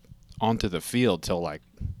live onto the field till like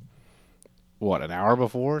what, an hour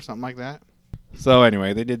before, something like that. So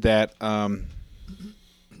anyway, they did that.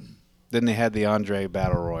 Then they had the Andre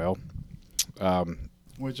Battle Royal.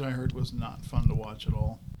 Which I heard was not fun to watch at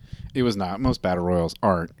all. It was not. Most Battle Royals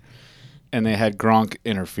aren't. And they had Gronk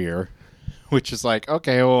interfere, which is like,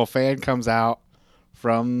 okay, well, a fan comes out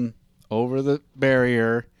from over the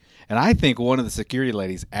barrier. And I think one of the security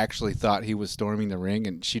ladies actually thought he was storming the ring,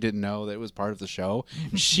 and she didn't know that it was part of the show.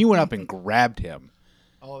 And she went up and grabbed him.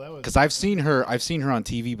 Oh, that was Because I've seen her on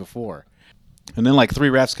TV before. And then like 3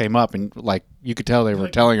 refs came up, and like you could tell they were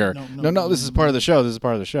Like, telling her, no, no, this is part of the show. This is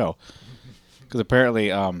part of the show. Because apparently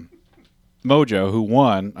Mojo, who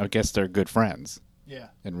won, I guess they're good friends yeah.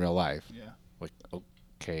 in real life. Yeah. Like,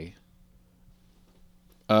 okay.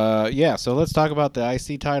 Yeah, so let's talk about the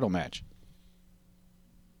IC title match.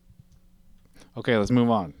 Okay, let's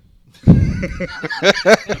move on.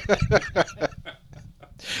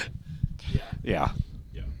 Yeah.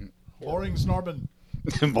 Boring Snorbin.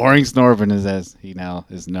 Boring Snorbin is as he now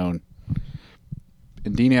is known.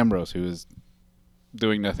 And Dean Ambrose, who is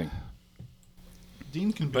doing nothing.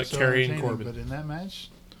 Dean can be But so carrying entertaining, Corbin. but in that match,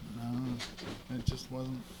 no, it just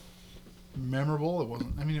wasn't memorable. It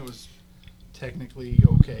wasn't. I mean, it was technically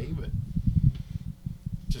okay, but it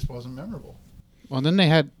just wasn't memorable. Well, then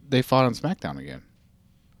they fought on SmackDown again.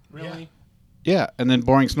 Really? Yeah, and then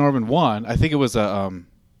Boring Snorbin won. I think it was a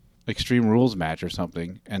Extreme Rules match or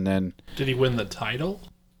something, and then Did he win the title?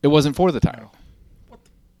 it wasn't for the title.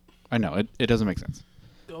 I know, it doesn't make sense.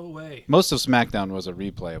 Go away. Most of SmackDown was a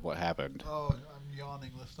replay of what happened, Oh, I'm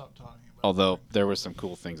yawning. Let's stop talking about although there were some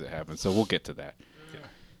cool things that happened, so we'll get to that.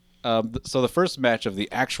 So the first match of the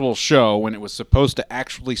actual show, when it was supposed to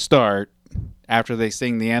actually start, after they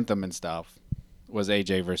sing the anthem and stuff, was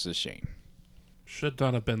AJ versus Shane. Should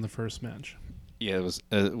not have been the first match. Yeah,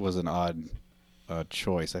 it was an odd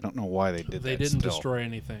choice. I don't know why they did They that. didn't still. destroy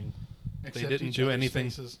anything. Except didn't each do other's anything.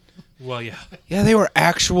 faces. Well, yeah, Yeah, they were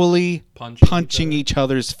actually punching, punching each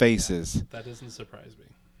other's faces. That doesn't surprise me.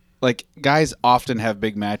 Like, guys often have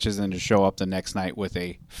big matches and just show up the next night with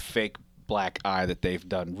a fake black eye that they've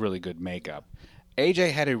done really good makeup.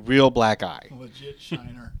 AJ had a real black eye, Legit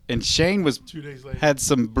shiner. and Shane 2 days later. had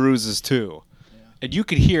some bruises too. Yeah. And you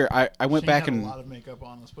could hear. I went Shane back had and a lot of makeup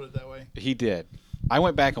on. Let's put it that way. he did. I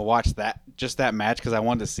went back and watched that match because I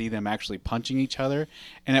wanted to see them actually punching each other.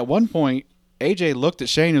 And at one point, AJ looked at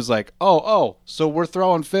Shane and was like, "Oh, so we're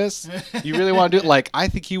throwing fists? You really want to do it?" Like, I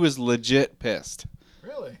think he was legit pissed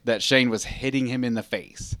Really? that Shane was hitting him in the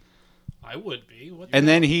face. I would be. What And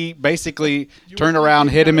then he basically You turned would around,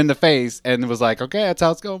 think hit him that- in the face, and was like, "Okay, that's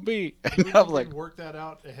how it's gonna be." And Would I'm you like, work that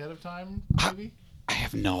out ahead of time, maybe? I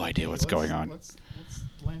have no idea what's going on. Let's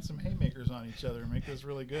land some haymakers on each other and make this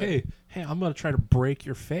really good. hey, I'm gonna try to break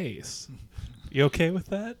your face. You okay with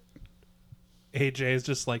that? AJ is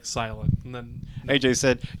just like silent, and then AJ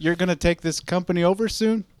said, "You're gonna take this company over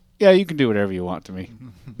soon? Yeah, you can do whatever you want to me."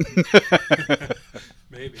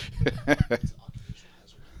 maybe.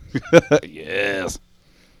 Yes.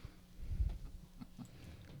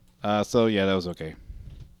 So yeah, that was okay.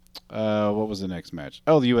 What was the next match?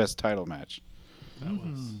 Oh, the U.S. title match. That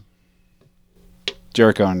was.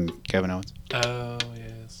 Jericho and Kevin Owens. Oh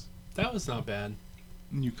yes, that was not bad.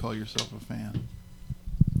 And you call yourself a fan.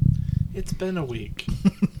 It's been a week.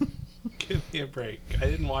 Give me a break. I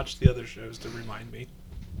didn't watch the other shows to remind me.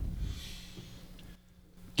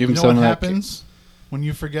 Give You him know some what of that. happens when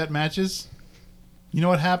you forget matches? You know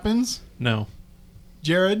what happens? No,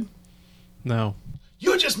 Jared? no.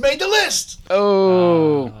 You just made the list!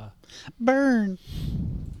 Oh, Uh, burn!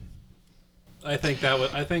 I think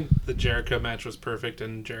I think the Jericho match was perfect,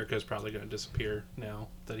 and Jericho's probably going to disappear now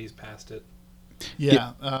that he's past it.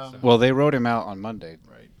 Yeah. Well, they wrote him out on Monday,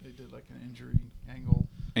 Right. They did like an injury angle.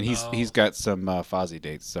 and he's got some Fozzy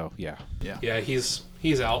dates. So yeah. Yeah, he's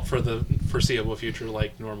out for the foreseeable future,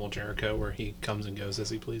 like normal Jericho, where he comes and goes as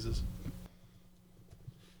he pleases.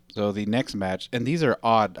 So the next match, and these are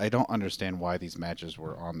odd. I don't understand why these matches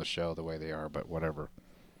were on the show the way they are, but whatever.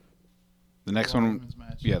 The next Raw one, women's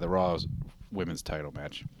match. yeah, the Raw women's title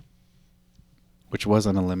match, which was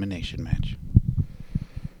an elimination match.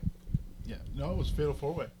 Yeah. No, it was Fatal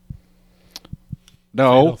 4-Way.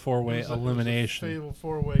 No, Fatal four-way It was a elimination. Fatal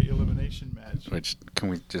 4-Way elimination match. which can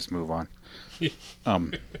we just move on?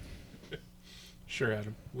 Sure,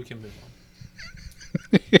 Adam. We can move on.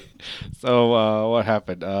 So what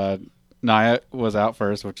happened? Nia was out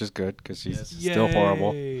first, which is good because she's still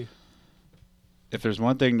horrible. Yay. If there's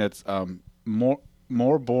one thing that's more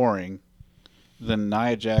boring than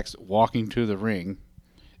Nia Jax walking to the ring,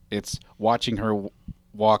 it's watching her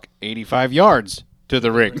walk 85 yards to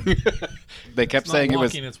the ring. They kept It's not saying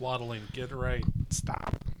walking, it's waddling. Get it right.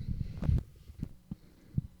 stop.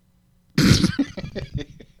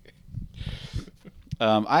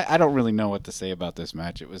 I don't really know what to say about this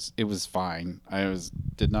match. It was fine.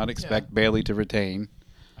 Did not expect Bailey to retain.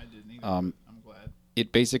 I didn't either. Um, but I'm glad.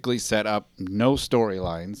 It basically set up no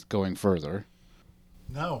storylines going further.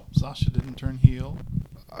 No, Sasha didn't turn heel.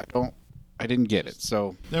 I didn't get it.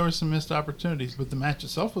 So There were some missed opportunities, but the match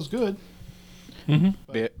itself was good.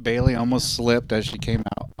 Bailey almost slipped as she came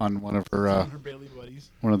out on one of her Her Bailey buddies.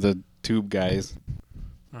 one of the tube guys,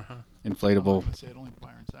 Uh-huh. I'm inflatable, not gonna say it. Only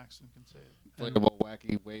Byron Saxton can say it. inflatable,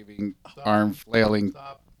 wacky, waving, Stop. arm flailing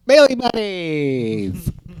Stop. Bailey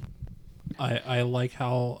buddies. I like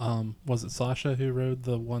how was it Sasha who rode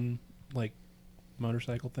the one like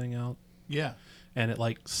motorcycle thing out Yeah, and it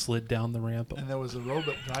like slid down the ramp. and there was a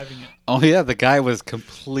robot driving it. Oh yeah, the guy was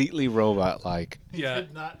completely robot-like. He Yeah,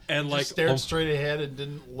 did not. and He like just stared oh, straight ahead and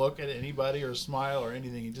didn't look at anybody or smile or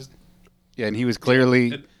anything. He just Yeah, and he was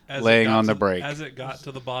clearly and as it laying got on the to- brake. As it got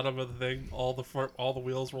to the bottom of the thing, all the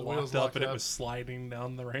wheels were The locked wheels up locked and it up. was sliding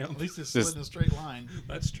down the ramp. at least it slid This- in a straight line.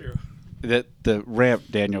 That's true. That the ramp,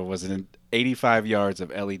 Daniel, was an 85 yards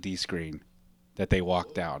of LED screen that they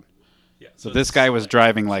walked down. Yeah. So this guy was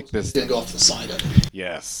driving like this. Didn't go off the side of it.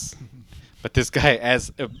 Yes. But this guy,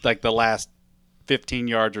 as like the last 15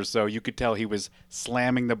 yards or so, you could tell he was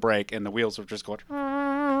slamming the brake and the wheels were just going.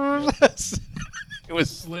 It was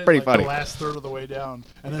Slid pretty like funny. the last third of the way down,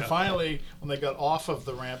 and then finally, when they got off of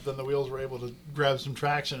the ramp, then the wheels were able to grab some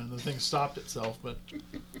traction, and the thing stopped itself. But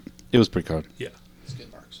It was pretty cool. Yeah. Skid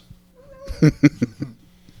marks.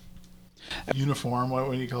 uniform, what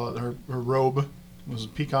do you call it? Her robe was a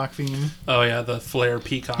peacock theme. Oh yeah, the flare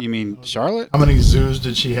peacock. You mean Charlotte? How many zoos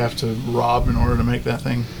did she have to rob in order to make that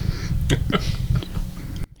thing?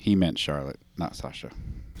 He meant Charlotte, not Sasha.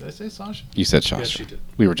 Did I say Sasha? You said Sasha. Yes, she did.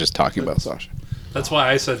 We were just talking about Sasha. That's why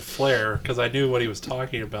I said Flair, because I knew what he was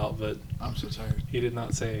talking about, but I'm so tired. he did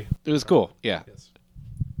not say. It was cool. Yeah, Yes.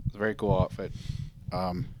 it was a very cool outfit.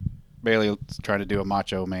 Bailey was trying to do a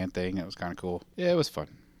Macho Man thing. It was kind of cool. Yeah, it was fun.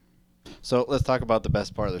 So let's talk about the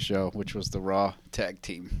best part of the show, which was the Raw Tag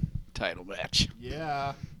Team title match.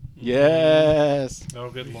 Yeah. Yes. Oh,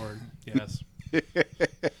 good lord. Yes.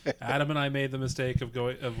 Adam and I made the mistake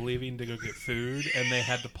of leaving to go get food, and they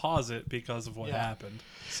had to pause it because of what Yeah. happened.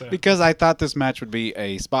 So Because I thought this match would be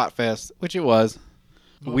a spot fest, which it was.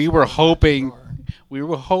 Most We of were the matches hoping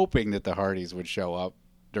are. that the Hardys would show up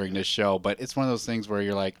during this show, but it's one of those things where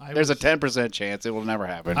you're like, I there's a was- 10% chance it will never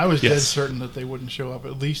happen. I was dead Yes. certain that they wouldn't show up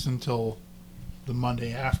at least until the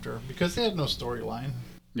Monday after because they had no storyline.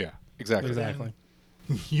 Yeah, exactly. exactly.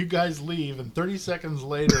 You guys leave, and 30 seconds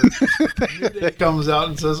later, New Day comes out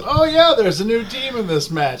and says, "Oh yeah, there's a new team in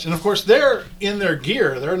this match." And of course, they're in their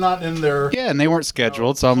gear. They're not in their Yeah, and they weren't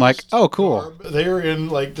scheduled, so I'm like, oh, cool. garb. They're in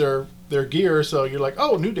like their gear, so you're like,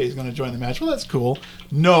 "Oh, New Day's going to join the match." Well, that's cool.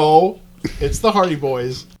 No, it's the Hardy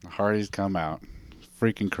Boys. The Hardys come out.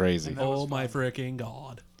 Freaking crazy. That was Oh my freaking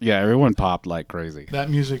god. Yeah, everyone popped like crazy. That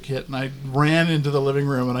music hit, and I ran into the living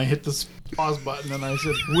room, and I hit the pause button, and I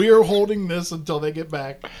said, "We're holding this until they get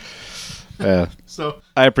back." Yeah, So,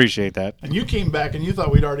 I appreciate that. and you came back, and you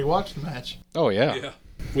thought we'd already watched the match. Oh, yeah. Yeah.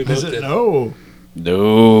 We I both said, did. "No."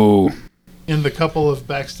 No. In the couple of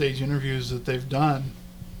backstage interviews that they've done,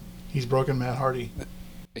 he's broken Matt Hardy.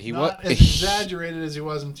 He Not was. as exaggerated as he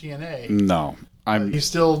was in TNA. No. He's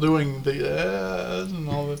still doing the and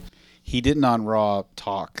all the He didn't on Raw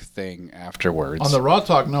talk thing afterwards. on the Raw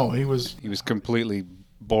talk. No, he was. He was completely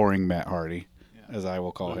boring Matt Hardy, as I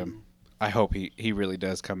will call him. I hope he really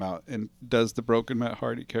does come out and does the broken Matt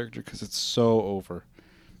Hardy character because it's so over.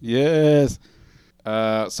 Yes.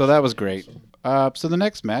 So that was great. So the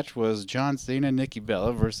next match was John Cena and Nikki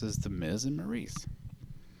Bella versus The Miz and Maurice.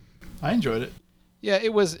 I enjoyed it. Yeah,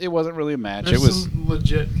 it wasn't really a match. There's it was. some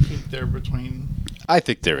legit heat there between I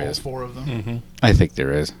think there all is. four of them, Mm-hmm. I think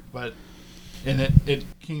there is. but and it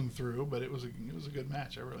came through. But it was a good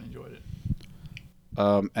match. I really enjoyed it.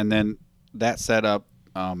 And then that set up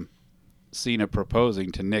Cena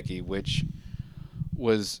proposing to Nikki, which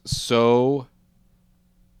was so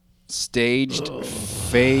staged,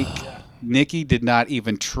 fake. Nikki did not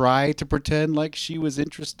even try to pretend like she was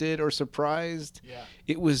interested or surprised. Yeah.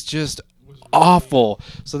 It was just was really- awful.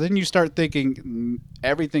 So then you start thinking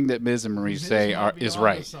everything that Miz and Maurice Miz say might be is onto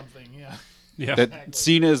right. Something, yeah. Yeah. That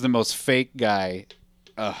Cena is the most fake guy.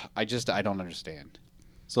 I don't understand.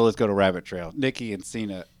 So let's go to Rabbit Trail. Nikki and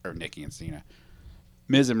Cena.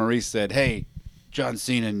 Miz and Maurice said, "Hey, John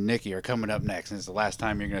Cena and Nikki are coming up next, and it's the last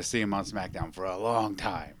time you're going to see them on SmackDown for a long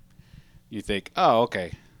time." You think, "Oh,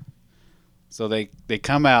 okay." So they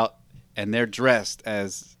come out and they're dressed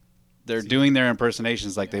as they're doing their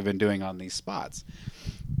impersonations like they've been doing on these spots,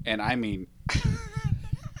 and I mean.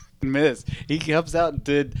 Miz, he comes out and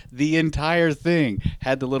did the entire thing.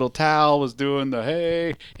 Had the little towel, was doing the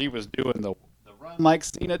hey, he was doing the run like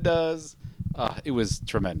Cena does. It was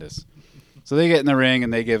tremendous. So they get in the ring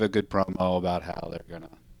and they give a good promo about how they're gonna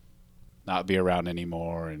not be around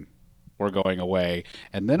anymore and we're going away.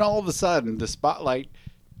 And then all of a sudden the spotlight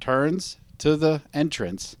turns to the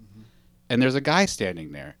entrance and there's a guy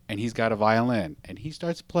standing there and he's got a violin and he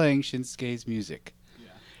starts playing Shinsuke's music.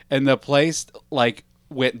 And the place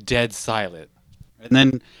went dead silent. And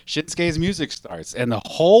then Shinsuke's music starts, and the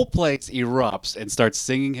whole place erupts and starts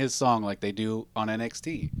singing his song like they do on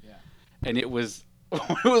NXT. Yeah. And it was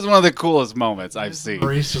one of the coolest moments I've seen.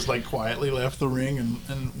 Maurice just quietly left the ring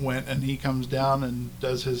and went, and he comes down and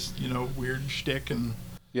does his weird shtick and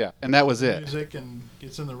Yeah, and that was it. music and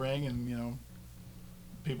gets in the ring and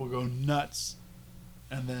people go nuts,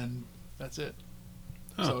 and then that's it.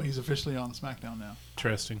 Huh. So he's officially on SmackDown now.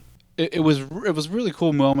 Interesting. It was a really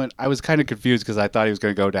cool moment. I was kind of confused because I thought he was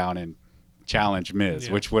going to go down and challenge Miz,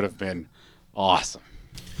 Yeah. which would have been awesome.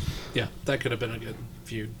 Yeah, that could have been a good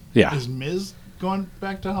feud. Yeah, Is Miz going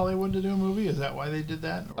back to Hollywood to do a movie? Is that why they did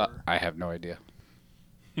that? Or I have no idea.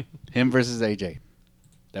 Him versus AJ,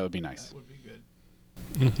 that would be nice. that would be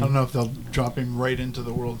good. I don't know if they'll drop him right into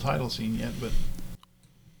the world title scene yet, but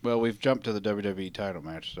Well, we've jumped to the WWE title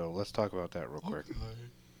match, so let's talk about that real quick.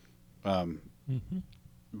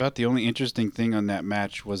 About the only interesting thing on that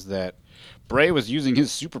match was that Bray was using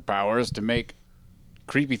his superpowers to make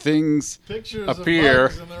creepy things, pictures Appear.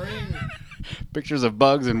 of bugs in the ring. pictures of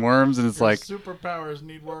bugs and worms, and it's Your like, superpowers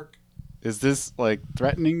need work. Is this like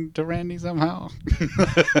threatening to Randy somehow?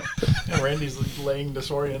 And Randy's laying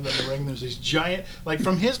disoriented in the ring. There's these giant, like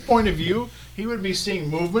from his point of view, he would be seeing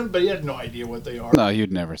movement, but he had no idea what they are. No,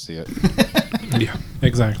 you'd never see it. Yeah,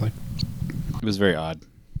 exactly. It was very odd,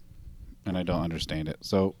 and I don't understand it.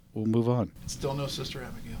 So we'll move on. Still no Sister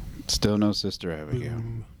Abigail. Still no Sister Abigail.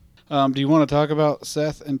 Do you want to talk about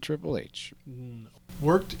Seth and Triple H?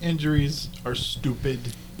 Worked injuries are stupid,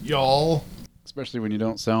 y'all. Especially when you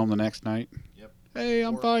don't sell them the next night. Yep. Hey,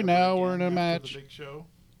 I'm Or fine ever now. We're in again a after match. The big show.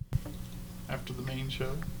 After the main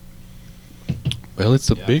show. Well, it's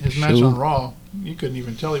a Yeah, big his show. match on Raw, you couldn't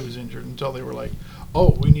even tell he was injured until they were like,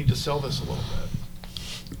 "Oh, we need to sell this a little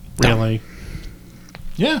bit." Really?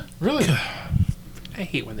 Yeah, really. I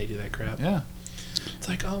hate when they do that crap. Yeah. It's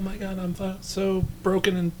like, oh my god, I'm so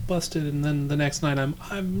broken and busted, and then the next night I'm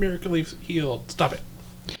miraculously healed. Stop it.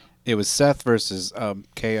 It was Seth versus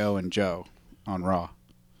KO and Joe on Raw,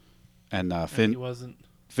 and He Finn wasn't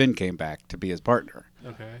came back to be his partner.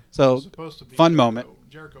 okay. So Supposed to be fun Jericho. moment.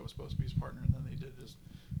 Jericho was supposed to be his partner, and then they did this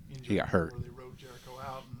injury He got hurt. where they rode Jericho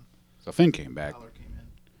out, and So Finn came back, Balor came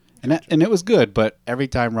in. and it was good. But every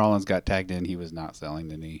time Rollins got tagged in, he was not selling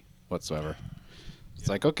the knee whatsoever. It's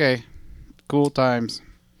like, okay, cool times.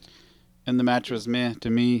 And the match was meh to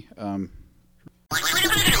me.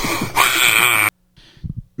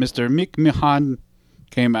 Mr. Mick Mihan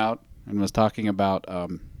came out and was talking about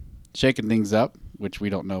shaking things up, which we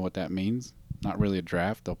don't know what that means. Not really a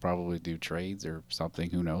draft. They'll probably do trades or something.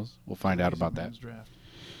 Who knows? We'll find out about that. Men's draft.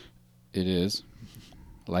 It is,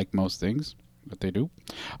 like most things that they do.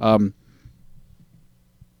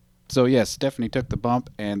 So, yes, Stephanie took the bump,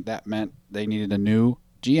 and that meant they needed a new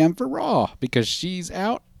GM for Raw because she's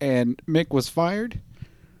out and Mick was fired.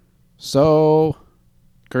 So,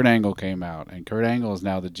 Kurt Angle came out, and Kurt Angle is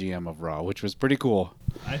now the GM of Raw, which was pretty cool.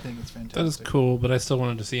 I think it's fantastic. That is cool, but I still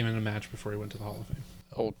wanted to see him in a match before he went to the Hall of Fame.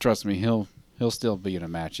 Oh, trust me, he'll still be in a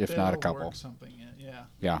match, if not a They'll couple. work something in, yeah.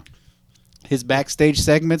 Yeah. His backstage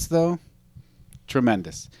segments, though,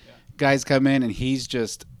 tremendous. Yeah. Guys come in, and he's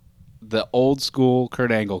just the old school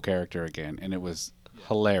Kurt Angle character again, and it was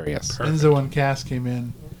hilarious. Enzo and Cass came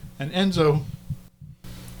in, and Enzo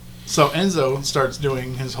starts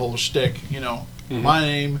doing his whole shtick, my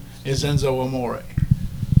name is Enzo Amore.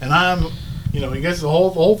 And I'm, he gets the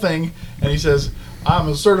whole thing, and he says, I'm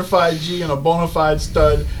a certified G and a bona fide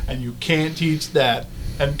stud, and you can't teach that.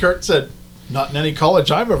 And Kurt said, not in any college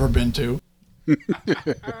I've ever been to.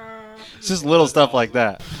 It's just little stuff like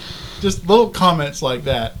that. Just little comments like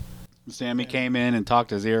that. Sammy came in and talked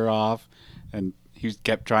his ear off, and he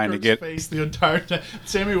kept trying Kurt's to get, face the entire time.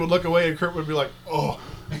 Sammy would look away, and Kurt would be like, oh.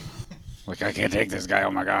 like, I can't take this guy,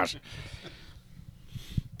 oh my gosh.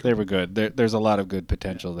 They were good. There's a lot of good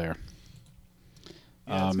potential there.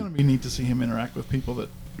 Yeah, it's going to be neat to see him interact with people that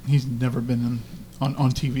he's never been on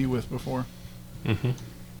TV with before.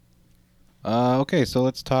 Okay, so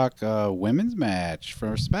let's talk women's match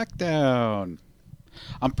for SmackDown.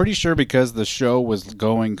 I'm pretty sure because the show was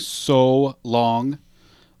going so long,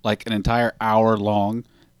 like an entire hour long,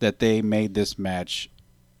 that they made this match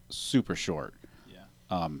super short.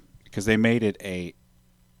 Yeah. Because they made it a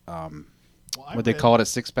what they call it, a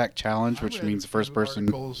six-pack challenge, which means the first person.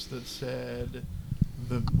 Articles that said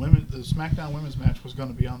the SmackDown women's match was going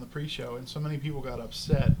to be on the pre-show, and so many people got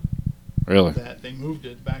upset Really? that they moved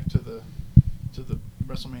it back to the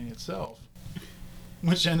WrestleMania itself,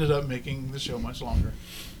 which ended up making the show much longer.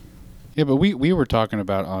 Yeah, but we were talking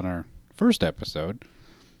about on our first episode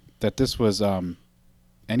that this was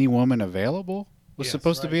any woman available was Yes,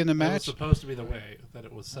 supposed to be in the That was match, supposed to be the way that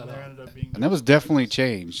it was set And there up. ended up being and that was definitely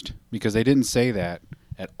changed because they didn't say that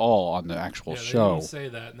at all on the actual Yeah, they show, didn't say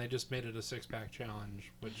that, and they just made it a six-pack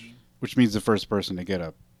challenge, which means the first person to get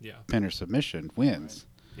a yeah. pin or submission wins.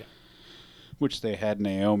 Yeah. Which they had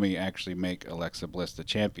Naomi actually make Alexa Bliss the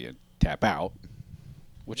champion tap out,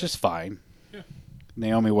 which is fine. Yeah.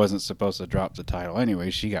 Naomi wasn't supposed to drop the title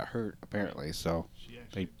anyway. She got hurt apparently, so She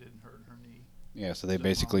actually didn't hurt her knee. yeah. So they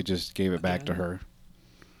basically just gave it back to Again? her.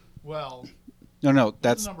 Well, No, that's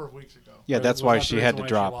that's a number of weeks ago. yeah. Or That's was why that the she reason had to why she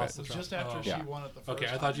drop lost it. the It was just title? after Oh. she Yeah. won it the first Okay, I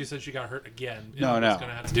time. thought you said she got hurt again. No, no. She's going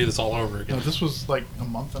to have to do this all over again. No, this was like a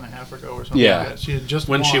month and a half ago or something. Yeah. like that. She had just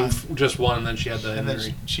When won, she just won, and then she had the and then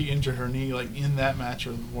injury. she injured her knee like in that match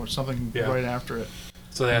or something Yeah. right after it.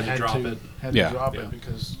 So they had to drop it. Had Yeah. to drop Yeah. it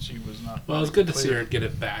because she was not. Well, it's good to see clear. her get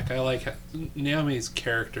it back. I like Naomi's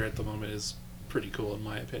character at the moment is pretty cool in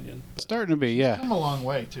my opinion. Starting to be, yeah. Come a long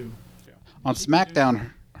way too. On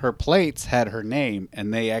SmackDown, her plates had her name,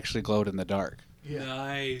 and they actually glowed in the dark. Yeah.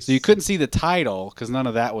 Nice. So you couldn't see the title because none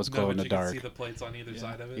of that was no, glow but in the you dark. Can see the plates on either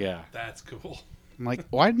side of it. Yeah. That's cool. I'm like,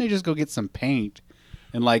 why didn't they just go get some paint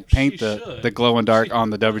and like paint She the should. glow in dark She- on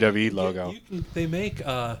the WWE logo. They make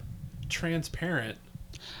transparent.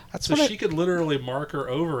 That's So what she could literally marker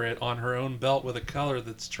over it on her own belt with a color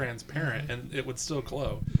that's transparent, and it would still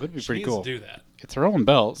glow. Would be She pretty needs cool. to do that. It's her own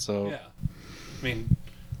belt, so Yeah. I mean,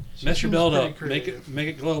 mess your seems belt pretty up. creative. Make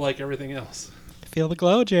it glow like everything else. feel the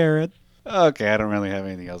glow, Jared. Okay, I don't really have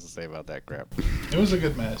anything else to say about that crap. It was a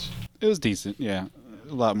good match. It was decent, yeah.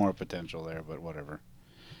 A lot more potential there, but whatever.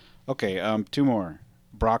 Okay, 2 more.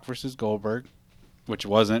 Brock versus Goldberg, which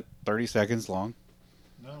wasn't 30 seconds long,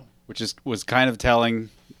 No. which was kind of telling.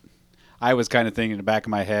 I was kind of thinking in the back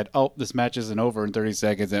of my head, oh, this match isn't over in 30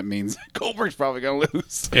 seconds. That means Goldberg's probably going to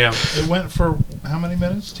lose. Yeah. It went for how many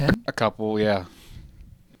minutes? 10? A couple, yeah.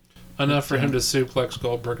 Enough for him to suplex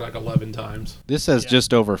Goldberg like 11 times. This says Yeah.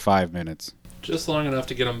 just over 5 minutes. Just long enough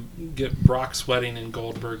to get Brock sweating and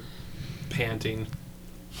Goldberg panting.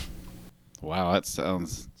 Wow, that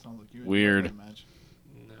sounds Sounds like you Weird. enjoyed that match.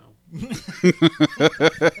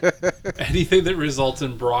 No. Anything that results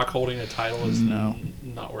in Brock holding a title is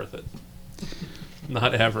not worth it.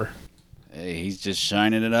 Not ever. Hey, he's just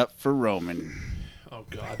shining it up for Roman. Oh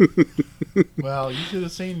God. Well, you should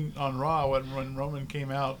have seen on Raw when Roman came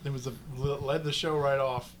out. It was led the show right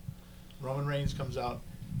off. Roman Reigns comes out,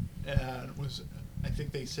 and I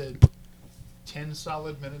think they said 10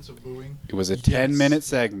 solid minutes of booing, It was a 10-minute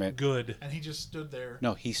segment. Good. and he just stood there.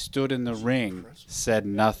 No, he stood in the So ring, impressive. said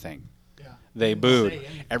nothing. Yeah. They Didn't booed. say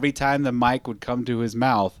anything. Every time the mic would come to his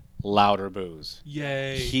mouth, louder boos.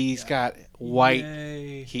 Yay. He's got white.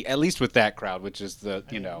 Yay. He at least with that crowd, which is the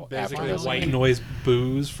after Basically the Finally- white noise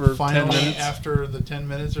booze for 10 Finally, minutes. after the 10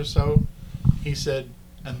 minutes or so, he said,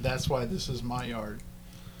 "And that's why this is my yard."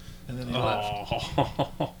 And then he left.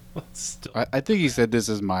 Oh. Still. I think he said, "This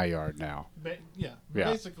is my yard now," Yeah,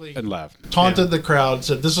 Yeah. basically and left. taunted the crowd,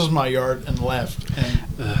 said, "This is my yard," and left. And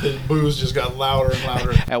the boos just got louder and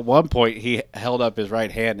louder. At one point, he held up his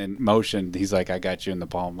right hand and motioned. He's like, "I got you in the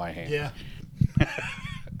palm of my hand." Yeah,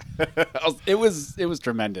 It was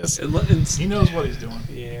tremendous, he knows what he's doing.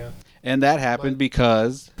 Yeah. and that happened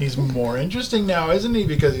because He's more interesting now, isn't he?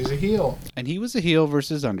 Because he's a heel. and he was a heel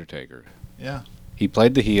versus Undertaker. Yeah. He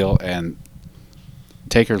played the heel, and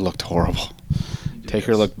Taker looked horrible.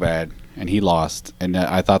 Taker looked bad, and he lost. And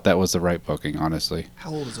I thought that was the right booking, honestly.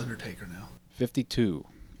 How old is Undertaker now? 52.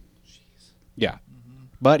 Yeah.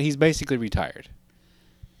 But he's basically retired.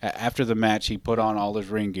 After the match, he put on all his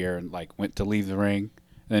ring gear and like went to leave the ring,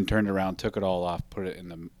 and then turned around, took it all off, put it in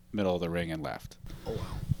the middle of the ring, and left. Oh wow.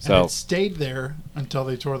 And So it stayed there until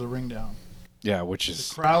they tore the ring down. yeah, which The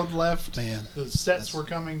is crowd left. Man, The sets were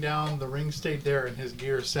coming down. The ring stayed there, and his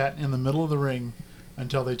gear sat in the middle of the ring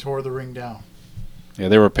until they tore the ring down. yeah.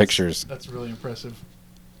 There were pictures, That's really impressive.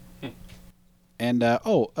 and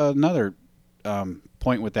another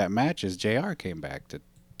point with that match is Jr. came back to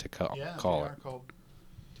call Yeah, call JR it. called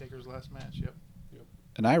Taker's last match. Yep.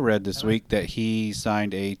 And I read this week that he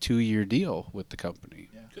signed a 2-year deal with the company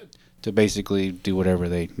Yeah. Good. to basically do whatever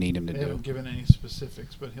they need him to They do. haven't given any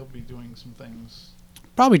specifics, but he'll be doing some things.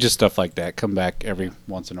 Probably just stuff like that. Come back every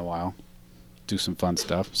once in a while, do some fun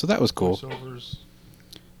stuff. So that was cool. Voiceovers,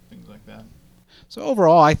 things like that. So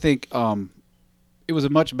overall, I think it was a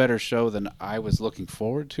much better show than I was looking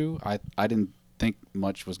forward to. I didn't think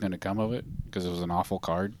much was going to come of it because it was an awful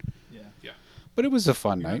card. Yeah. Yeah. But it was a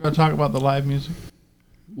fun We're night. going to talk about the live music.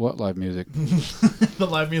 What live music? The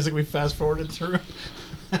live music we fast forwarded through.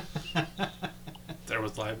 There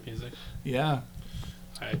was live music. Yeah.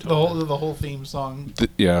 I The totally. whole theme song.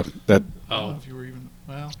 Yeah, that I don't Oh. know if you were even.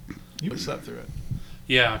 Well, you slept through it.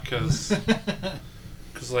 Yeah, because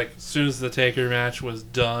like as soon as the Taker match was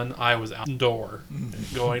done, I was outdoor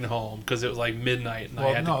going home because it was like midnight and I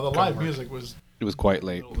Well, had no, to the go live work. music was it was quite in the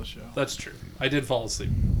late. middle of the show. That's true. I did fall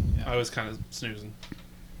asleep. Yeah. I was kind of snoozing.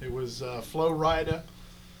 It was Flo Rida,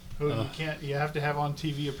 who you have to have on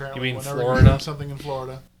TV apparently. You mean whenever Florida? doing something in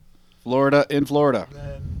Florida. Florida in Florida, And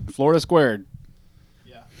then Florida squared.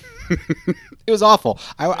 yeah, It was awful.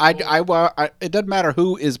 It doesn't matter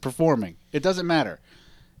who is performing. It doesn't matter.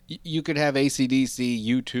 You could have AC/DC,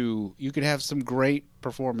 U2. You could have some great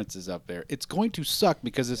performances up there. It's going to suck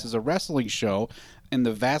because this is a wrestling show, and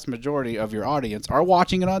the vast majority of your audience are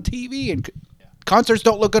watching it on TV. And concerts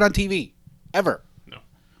don't look good on TV, ever. No.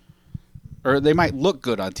 Or they might look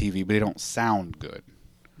good on TV, but they don't sound good.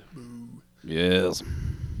 Yes.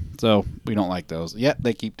 So we don't like those. Yet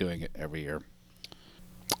they keep doing it every year.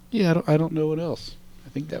 Yeah, I don't know what else. I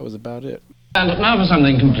think that was about it. And now for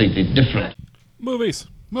something completely different. Movies.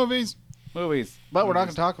 movies. Movies. But we're not going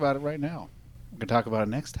to talk about it right now. We're going to talk about it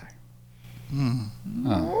next time.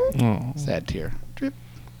 Oh, sad tear. Drip.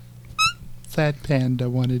 Sad Panda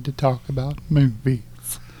wanted to talk about movies.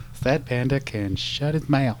 That panda can shut his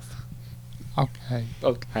mouth. Okay.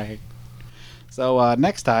 Okay. So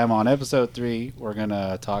next time on episode 3, we're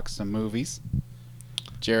gonna talk some movies.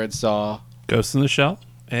 Jared saw Ghost in the Shell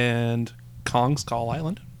and Kong Skull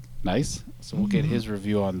Island. nice, so we'll get his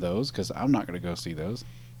review on those because I'm not gonna go see those.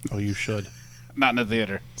 Oh, you should. Not in the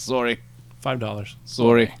theater. Sorry. $5.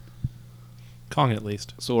 Sorry. Kong at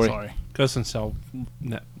least. Sorry. Ghost in the Shell,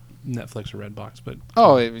 Netflix or Redbox, but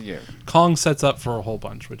Oh yeah. Kong sets up for a whole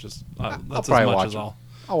bunch, which is that's as probably much watch as it. I'll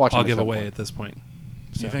I'll watch. I'll it give at some away point. at this point.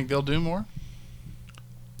 Do you think they'll do more?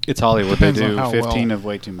 It's Hollywood. Depends They on do how 15 well- of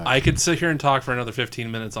way too much. I could sit here and talk for another 15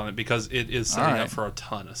 minutes on it because it is setting All right. up for a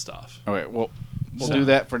ton of stuff. All right. Well, we'll So- do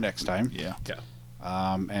that for next time. Yeah. Yeah.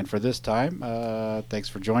 And for this time, thanks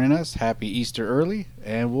for joining us. Happy Easter early,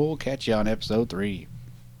 and we'll catch you on episode 3.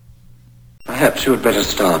 Perhaps you had better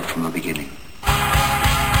start from the beginning.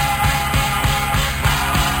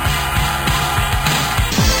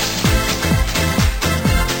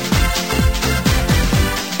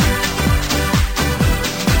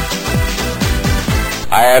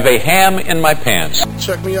 I have a ham in my pants.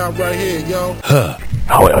 Check me out right here, yo.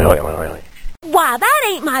 Why,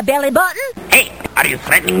 that ain't my belly button. Hey, are you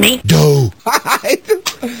threatening me?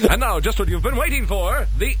 And now, just what you've been waiting for,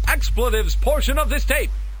 the expletives portion of this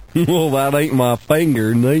tape. Well, that ain't my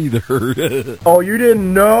finger neither. Oh, you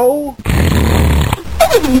didn't know?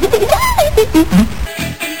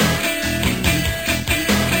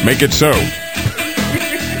 Make it so.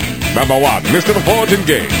 Number 1, Mr. Ford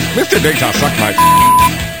engaged. Mr. Data suck my.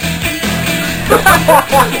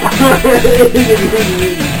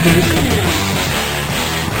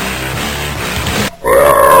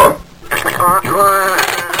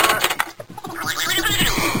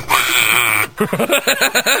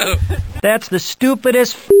 That's the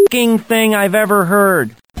stupidest f***ing thing I've ever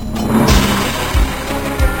heard.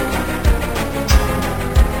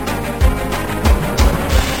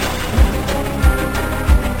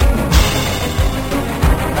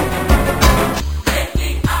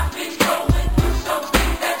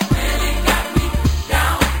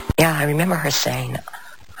 Yeah, I remember her saying,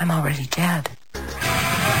 I'm already dead.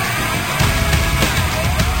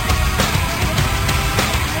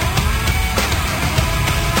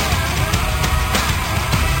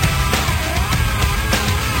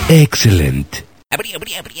 Excellent.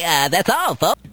 That's all, folks.